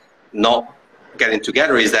 kind of not getting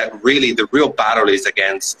together, is that really the real battle is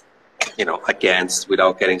against,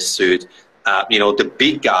 without getting sued, the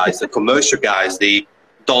big guys, the commercial guys, the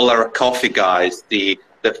dollar coffee guys, the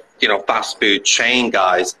fast food chain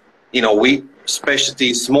guys. We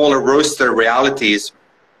specialty, smaller roaster realities,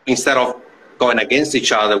 instead of going against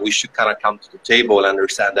each other, we should kind of come to the table and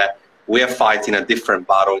understand that we are fighting a different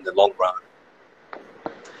battle in the long run.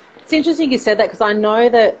 It's interesting you said that, because I know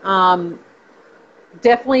that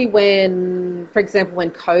definitely when, for example,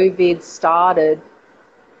 when COVID started,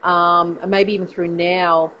 and maybe even through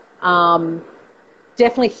now,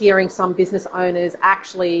 definitely hearing some business owners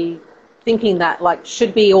actually thinking that, like,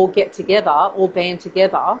 should we all get together, all band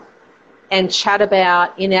together and chat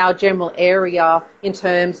about in our general area in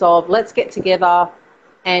terms of let's get together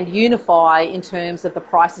and unify in terms of the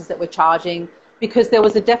prices that we're charging, because there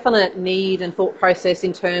was a definite need and thought process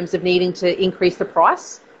in terms of needing to increase the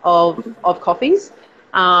price of coffees.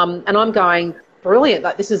 And I'm going, brilliant,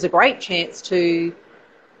 like this is a great chance to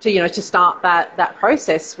start that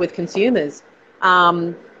process with consumers.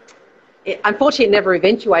 Unfortunately, it never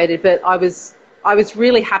eventuated, but I was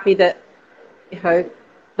really happy that,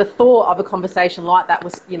 the thought of a conversation like that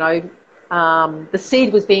was, the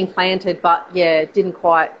seed was being planted, but yeah, didn't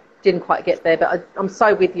quite get there. But I'm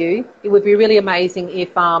so with you. It would be really amazing if,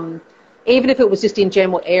 even if it was just in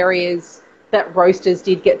general areas, that roasters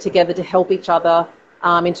did get together to help each other,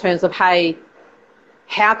 in terms of, hey,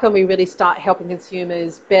 how can we really start helping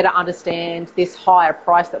consumers better understand this higher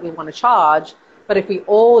price that we want to charge? But if we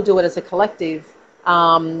all do it as a collective,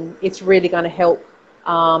 it's really going to help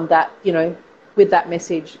that, with that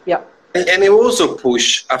message. Yep. And it also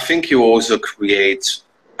I think you also create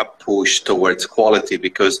a push towards quality,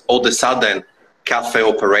 because all of a sudden cafe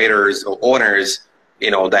operators or owners, they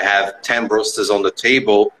have 10 roasters on the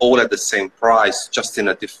table, all at the same price, just in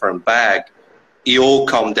a different bag. It all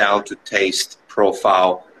come down to taste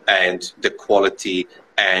profile and the quality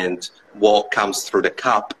and what comes through the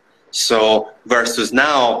cup. So versus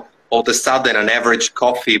now, all of a sudden an average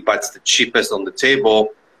coffee, but it's the cheapest on the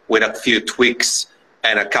table, with a few tweaks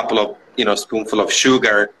and a couple of spoonful of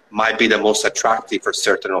sugar, might be the most attractive for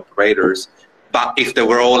certain operators. But if they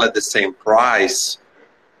were all at the same price,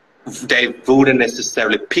 they wouldn't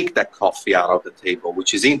necessarily pick that coffee out of the table,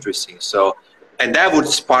 which is interesting. So, and that would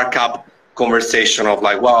spark up conversation of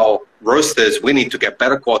like, well, roasters, we need to get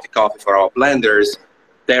better quality coffee for our blenders.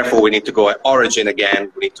 Therefore, we need to go at origin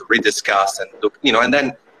again. We need to rediscuss and look, and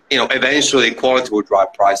then, eventually quality will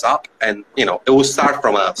drive price up, and, it will start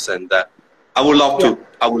from us. And I would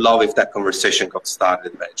love if that conversation got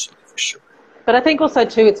started eventually, for sure. But I think also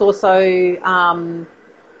too, it's also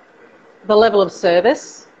the level of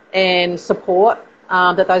service and support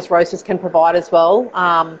that those roasters can provide as well.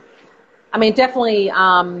 I mean, definitely,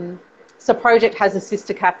 So Project has a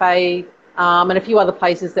sister cafe and a few other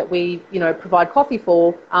places that we, provide coffee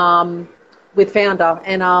for with Founder.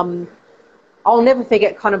 And I'll never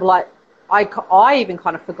forget kind of like, I even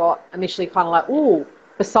kind of forgot initially kind of like, oh,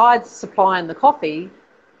 besides supplying the coffee,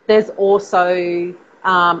 there's also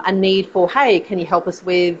a need for, hey, can you help us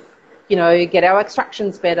with, get our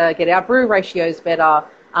extractions better, get our brew ratios better,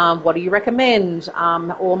 what do you recommend,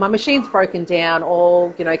 or my machine's broken down,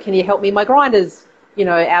 or, can you help me, my grinder's,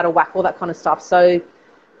 out of whack, all that kind of stuff. So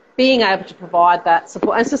being able to provide that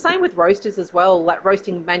support, and it's the same with roasters as well, like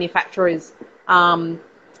roasting manufacturers,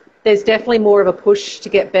 there's definitely more of a push to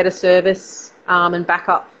get better service and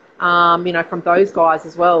backup, from those guys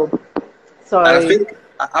as well. So, and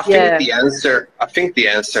I think the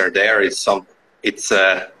answer there is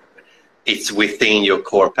it's within your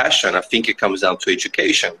core passion. I think it comes down to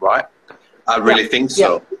education, right? I really think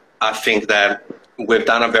so. I think that we've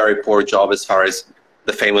done a very poor job as far as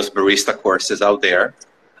the famous barista courses out there,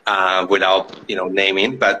 without,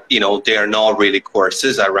 naming, but, they are not really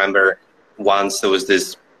courses. I remember once there was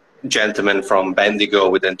this gentleman from Bendigo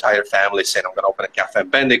with the entire family saying, I'm going to open a cafe in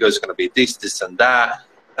Bendigo. It's going to be this, and that.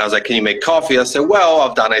 And I was like, can you make coffee? I said, well,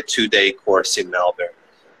 I've done a 2-day course in Melbourne.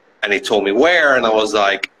 And he told me where, and I was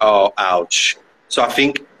like, oh, ouch. So I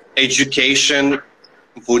think education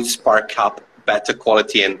would spark up better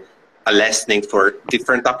quality and a listening for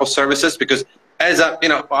different type of services, because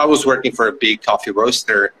I was working for a big coffee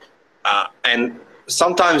roaster, and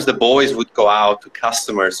sometimes the boys would go out to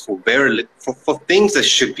customers for things that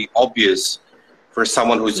should be obvious for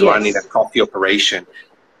someone who's running a coffee operation.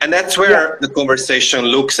 And that's where the conversation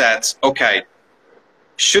looks at, okay,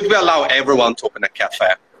 should we allow everyone to open a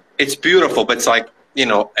cafe? It's beautiful, but it's like,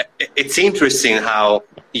 it's interesting how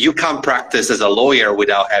you can't practice as a lawyer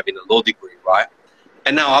without having a law degree, right?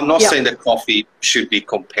 And now I'm not saying that coffee should be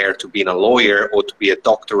compared to being a lawyer or to be a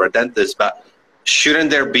doctor or a dentist, but shouldn't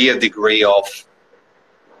there be a degree of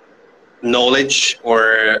knowledge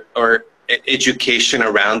or education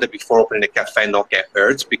around it before opening a cafe and not get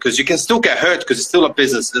hurt? Because you can still get hurt because it's still a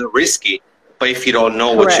business, it's risky. But if you don't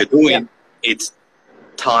know what you're doing, it's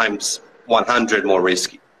times 100 more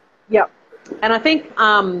risky. Yep. And I think,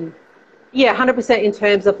 100% in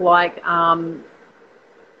terms of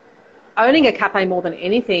owning a cafe more than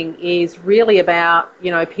anything is really about,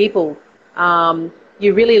 people.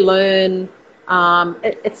 You really learn,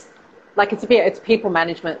 it's people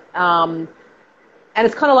management. And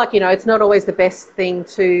it's kind of like, it's not always the best thing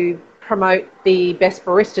to promote the best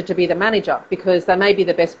barista to be the manager, because they may be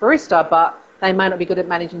the best barista, but they may not be good at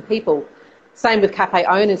managing people. Same with cafe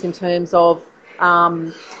owners in terms of,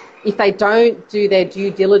 if they don't do their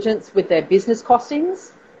due diligence with their business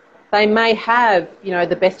costings, they may have,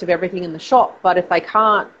 the best of everything in the shop, but if they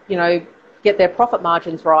can't, get their profit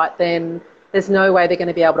margins right, then there's no way they're going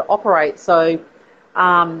to be able to operate. So,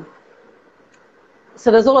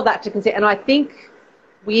 so there's all of that to consider. And I think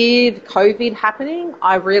with COVID happening,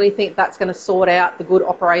 I really think that's going to sort out the good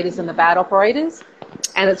operators and the bad operators.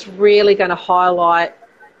 And it's really going to highlight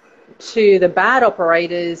to the bad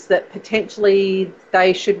operators that potentially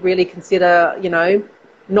they should really consider,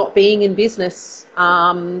 not being in business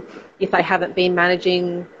if they haven't been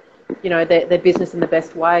managing, their business in the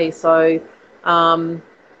best way. So,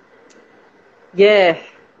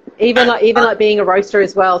 even like being a roaster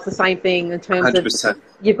as well, it's the same thing in terms 100%. of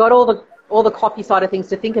you've got all the coffee side of things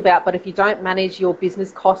to think about, but if you don't manage your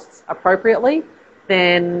business costs appropriately,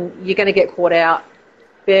 then you're going to get caught out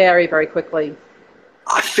very, very quickly.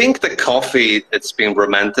 I think the coffee, it's been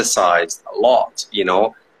romanticized a lot,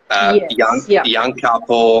 young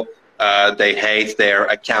couple, they hate their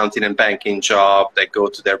accounting and banking job. They go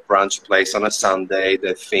to their brunch place on a Sunday.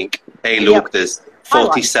 They think, hey, look, there's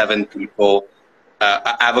 47 people.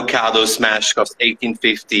 Avocado smash costs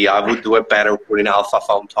 $18.50. I would do it better putting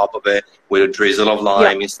alfalfa on top of it with a drizzle of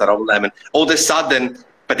lime instead of lemon. All of a sudden,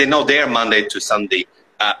 but they know they're Monday to Sunday.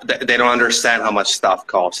 They don't understand how much stuff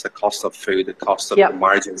costs, the cost of food, the cost of the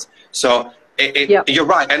margins. So you're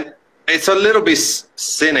right. And it's a little bit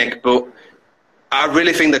cynic, but I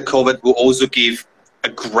really think that COVID will also give a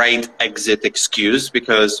great exit excuse,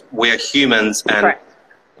 because we're humans. And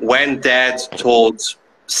when Dad told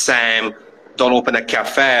Sam, don't open a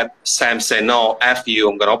cafe, Sam said, no, F you,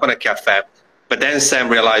 I'm going to open a cafe. But then Sam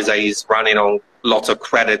realized that he's running on lots of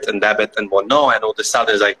credit and debit and whatnot. And all of a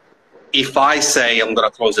sudden, it's like, if I say I'm going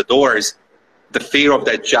to close the doors, the fear of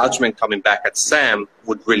that judgment coming back at Sam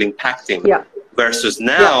would really impact him. Versus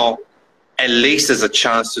now, at least there's a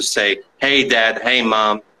chance to say, hey, Dad, hey,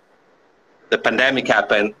 Mom, the pandemic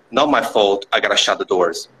happened, not my fault, I got to shut the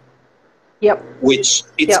doors. Which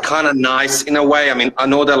it's kind of nice in a way. I mean, I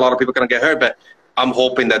know that a lot of people are going to get hurt, but I'm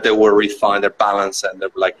hoping that they will refine their balance and they'll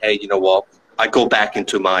be like, hey, you know what, I go back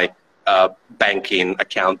into my banking,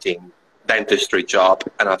 accounting, dentistry job,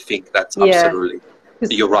 and I think that's absolutely,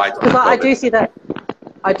 you're right. Because I do see that.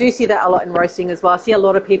 I do see that a lot in roasting as well. I see a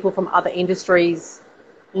lot of people from other industries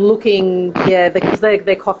looking, because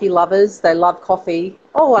they're coffee lovers. They love coffee.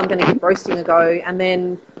 Oh, I'm going to give roasting a go. And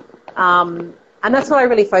then, and that's what I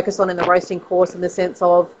really focus on in the roasting course, in the sense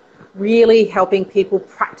of really helping people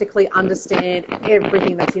practically understand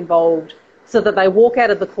everything that's involved, so that they walk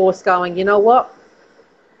out of the course going, you know what,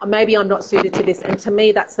 maybe I'm not suited to this. And to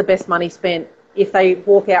me, that's the best money spent, if they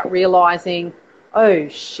walk out realising, oh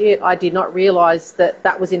shit, I did not realise that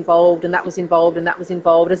that was involved and that was involved and that was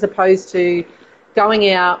involved, as opposed to going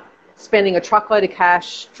out, spending a truckload of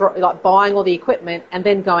cash, like buying all the equipment, and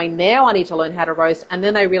then going, now I need to learn how to roast, and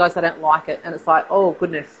then they realise they don't like it, and it's like, oh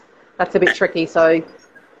goodness, that's a bit tricky. So,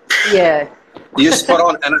 yeah. You're spot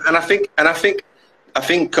on, and I think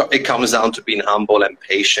it comes down to being humble and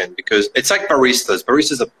patient, because it's like baristas.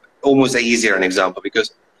 Baristas are almost easier an example,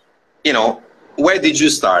 because, you know, where did you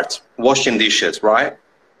start? Washing dishes, right?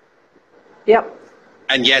 Yep.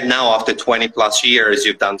 And yet now, after 20 plus years,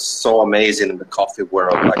 you've done so amazing in the coffee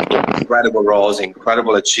world, like incredible roles,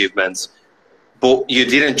 incredible achievements, but you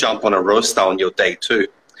didn't jump on a roaster on your day two.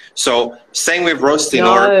 So same with roasting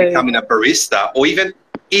or becoming a barista, or even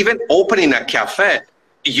opening a cafe,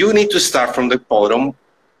 you need to start from the bottom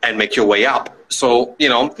and make your way up. So, you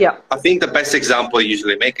know, I think the best example I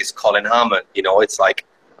usually make is Colin Hammond. You know, it's like,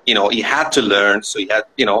 you know, he had to learn. So he had,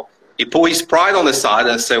 you know, he put his pride on the side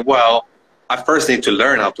and said, well, I first need to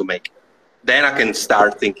learn how to make it. Then I can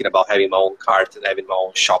start thinking about having my own cart and having my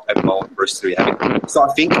own shop, having my own roastery. So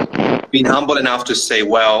I think being humble enough to say,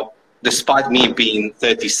 well, despite me being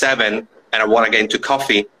 37 and I want to get into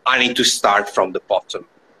coffee, I need to start from the bottom.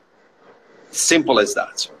 Simple as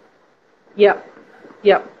that. Yep.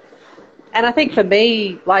 And I think for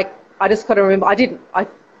me, like, I just got to remember,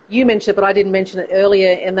 you mentioned it, but I didn't mention it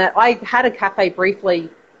earlier, in that I had a cafe briefly,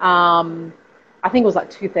 I think it was like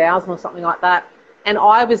 2000 or something like that. And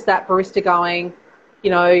I was that barista going, you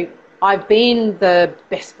know, I've been the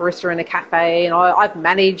best barista in a cafe, and I've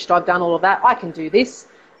managed, I've done all of that, I can do this.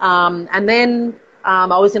 And then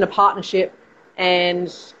I was in a partnership,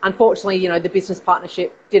 and unfortunately, you know, the business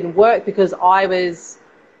partnership didn't work because I was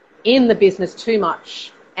in the business too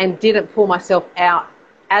much and didn't pull myself out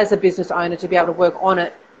as a business owner to be able to work on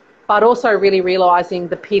it, but also really realising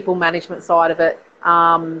the people management side of it.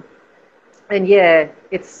 And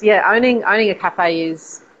owning a cafe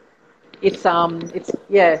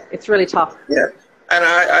it's really tough. Yeah,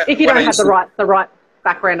 and if you don't have the right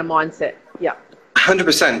background and mindset. Yeah.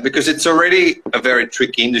 100%, because it's already a very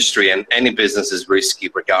tricky industry, and any business is risky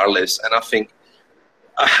regardless. And I think,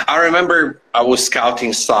 I remember I was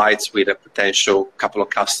scouting sites with a potential couple of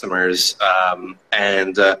customers,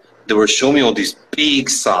 and they were showing me all these big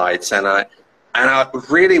sites, and I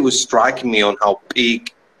really was striking me on how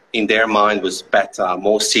big in their mind was better,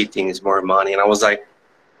 more seating is more money. And I was like,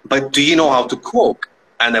 but do you know how to cook?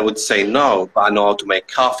 And they would say, no, but I know how to make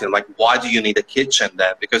coffee. I'm like, why do you need a kitchen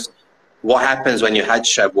then? Because what happens when your head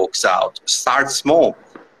chef walks out? Start small,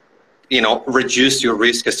 you know, reduce your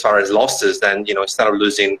risk as far as losses. Then, you know, instead of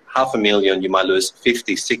losing $500,000, you might lose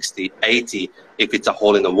 50, 60, 80. If it's a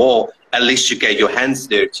hole in the wall, at least you get your hands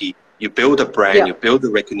dirty. You build a brand, you build the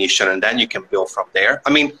recognition, and then you can build from there.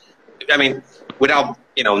 I mean, without,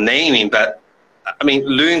 you know, naming, but I mean,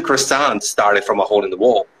 Louis Croissant started from a hole in the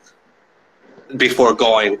wall before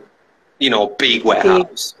going, you know, big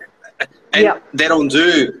warehouse. And they don't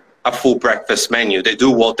do a full breakfast menu. They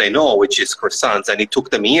do what they know, which is croissants. And it took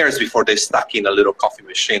them years before they stuck in a little coffee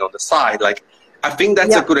machine on the side. Like, I think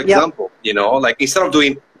that's a good example, you know, like instead of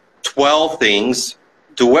doing 12 things,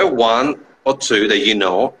 do one or two that you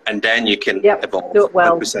know, and then you can evolve. Do it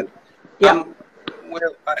well. 100%.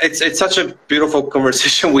 Well, it's such a beautiful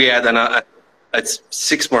conversation we had, and it's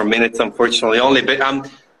 6 more minutes, unfortunately, only. But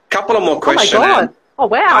couple of more questions. Oh my God! Oh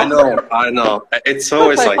wow! I know. It's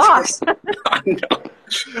always so like fast. I know.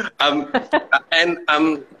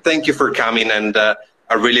 And thank you for coming, and I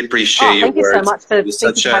really appreciate your words. Thank you so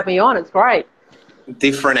much for having me on. It's great.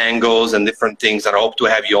 Different angles and different things, and I hope to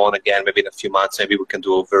have you on again, maybe in a few months. Maybe we can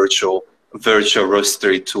do a virtual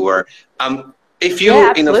roastery tour. If you,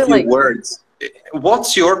 in a few words,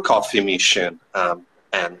 what's your coffee mission,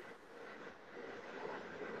 Anne?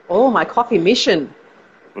 Oh, my coffee mission.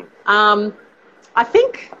 I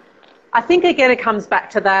think again it comes back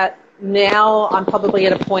to that. Now I'm probably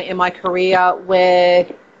at a point in my career where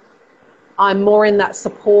I'm more in that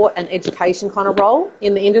support and education kind of role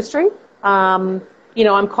in the industry. You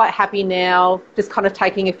know, I'm quite happy now just kind of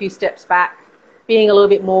taking a few steps back, being a little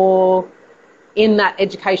bit more in that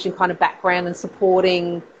education kind of background and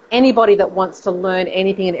supporting anybody that wants to learn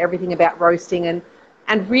anything and everything about roasting, and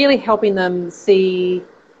really helping them see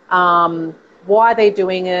why they're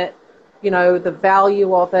doing it, you know, the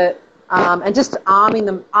value of it, and just arming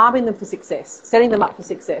them for success, setting them up for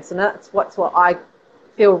success. And that's what I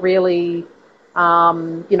feel really, you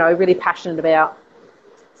know, really passionate about.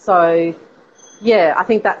 So, yeah, I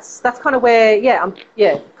think that's kind of where, I'm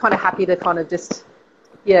kind of happy to kind of just,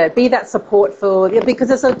 be that support for, because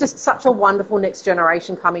there's just such a wonderful next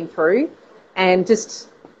generation coming through, and just,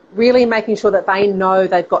 really making sure that they know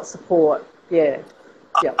they've got support. Yeah.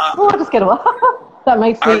 Yeah. Oh, I just get a laugh. That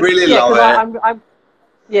makes me. I really Yeah, love because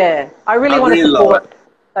it. I really I want to really love it. support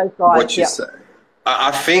those guys. What you Yeah. say.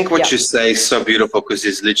 I think what Yeah. you say is so beautiful because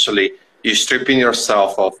it's literally you're stripping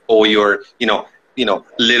yourself of all your,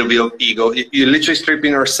 little bit of ego. You're literally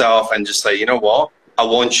stripping yourself and just say, you know what? I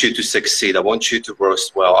want you to succeed. I want you to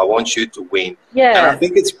roast well. I want you to win. And I Yeah.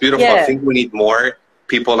 think it's beautiful. I Yeah. think we need more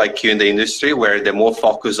people like you in the industry where they're more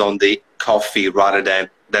focused on the coffee rather than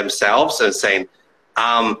themselves and saying,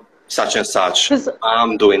 I'm such and such. 'Cause-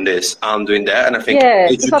 I'm doing this. I'm doing that. And I think Yeah,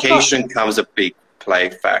 'cause I've got- education comes a big play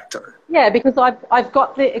factor. Yeah, because I've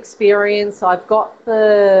got the experience, I've got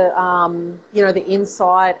the the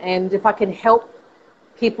insight, and if I can help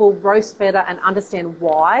people roast better and understand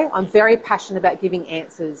why, I'm very passionate about giving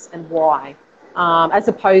answers and why, as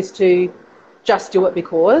opposed to just do it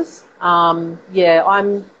because. I'm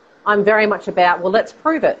very much about, well, let's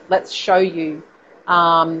prove it, let's show you,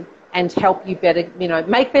 and help you better,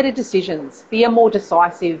 make better decisions, be a more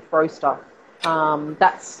decisive roaster.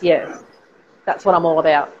 That's what I'm all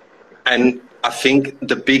about. And I think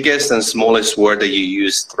the biggest and smallest word that you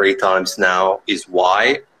use 3 times now is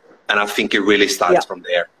why. And I think it really starts from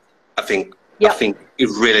there. I think it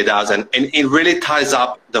really does. And it really ties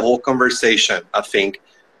up the whole conversation. I think,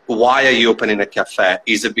 why are you opening a cafe?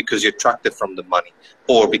 Is it because you're attracted from the money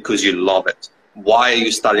or because you love it? Why are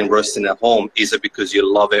you starting roasting at home? Is it because you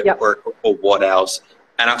love it or what else?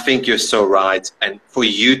 And I think you're so right. And for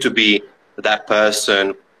you to be that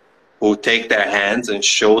person who take their hands and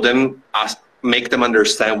show them, make them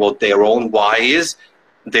understand what their own why is,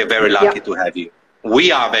 they're very lucky to have you.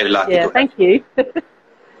 We are very lucky to have thank you.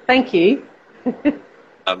 Thank you.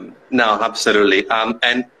 No, absolutely.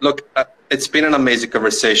 And look, it's been an amazing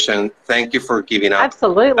conversation. Thank you for giving up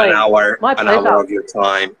Absolutely. an hour My of your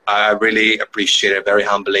time. I really appreciate it. Very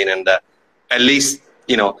humbling. And at least,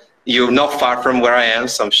 you're not far from where I am,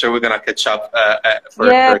 so I'm sure we're going to catch up for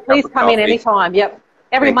a cup please of come in coffee. anytime. Yep.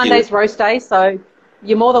 Every Monday's roast day, so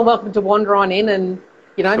you're more than welcome to wander on in and,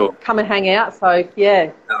 come and hang out. So,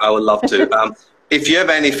 yeah. I would love to. If you have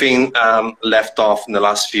anything left off in the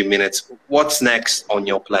last few minutes, what's next on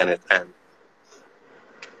your planet, Anne?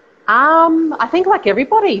 I think like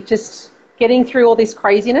everybody, just getting through all this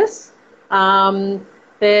craziness.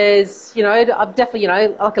 There's, I've definitely,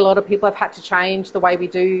 like a lot of people, I've had to change the way we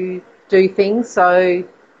do things. So,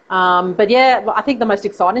 but yeah, I think the most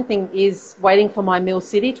exciting thing is waiting for my Mill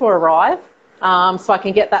City to arrive, so I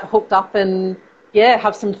can get that hooked up and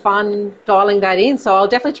have some fun dialing that in. So I'll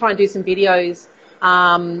definitely try and do some videos,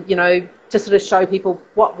 just sort of show people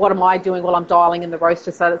what am I doing while I'm dialing in the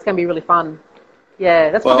roaster. So it's going to be really fun.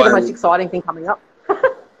 Yeah, that's probably the most exciting thing coming up.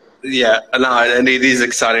 Yeah, no, and it is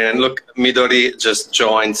exciting. And look, Midori just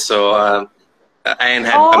joined, so Anne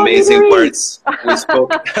had amazing Midori. words. We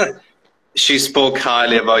spoke. She spoke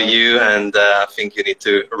highly about you, and I think you need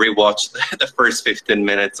to rewatch the first 15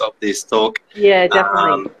 minutes of this talk. Yeah,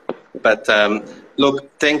 definitely. But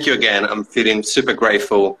look, thank you again. I'm feeling super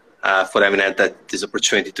grateful for having had this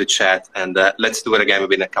opportunity to chat, and let's do it again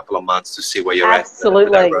maybe in a couple of months to see where you're at.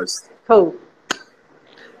 Absolutely. Cool.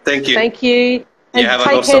 Thank you. Thank you. And have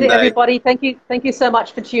take an awesome care to day. everybody. Thank you so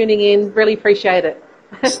much for tuning in. Really appreciate it.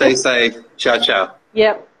 Stay safe. Ciao, ciao.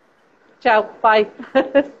 Yep. Ciao. Bye.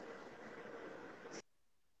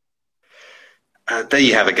 There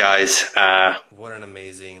you have it, guys. What an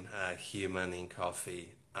amazing human in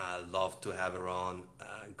coffee. I love to have her on.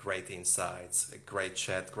 Great insights, a great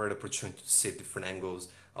chat, great opportunity to see different angles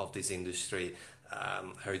of this industry,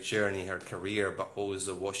 her journey, her career, but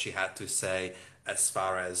also what she had to say as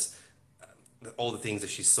far as all the things that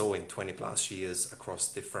she saw in 20 plus years across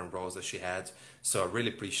different roles that she had. So I really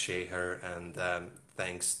appreciate her, and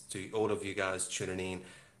thanks to all of you guys tuning in.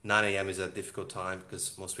 9 a.m. is a difficult time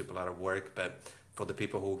because most people are at work, but for the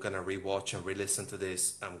people who are going to rewatch and re-listen to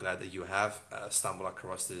this, I'm glad that you have stumbled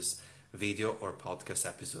across this video or podcast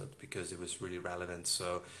episode because it was really relevant.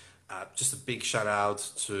 So just a big shout out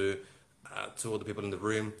to all the people in the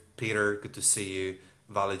room. Peter, good to see you.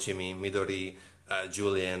 Vale, Jimmy, Midori,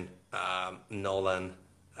 Julian, Nolan.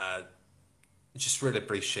 Just really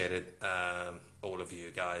appreciated all of you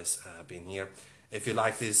guys being here. If you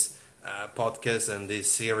like this podcast and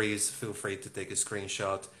this series, feel free to take a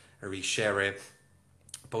screenshot, reshare it,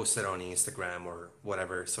 post it on Instagram or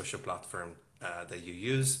whatever social platform that you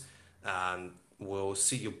use. And we'll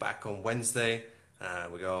see you back on Wednesday.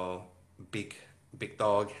 We go big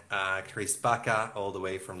dog, Chris Baca, all the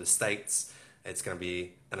way from the States. It's going to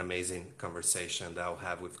be an amazing conversation that I'll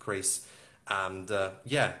have with Chris. And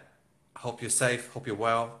hope you're safe, hope you're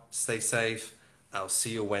well, stay safe. I'll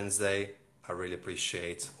see you Wednesday. I really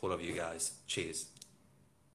appreciate all of you guys. Cheers.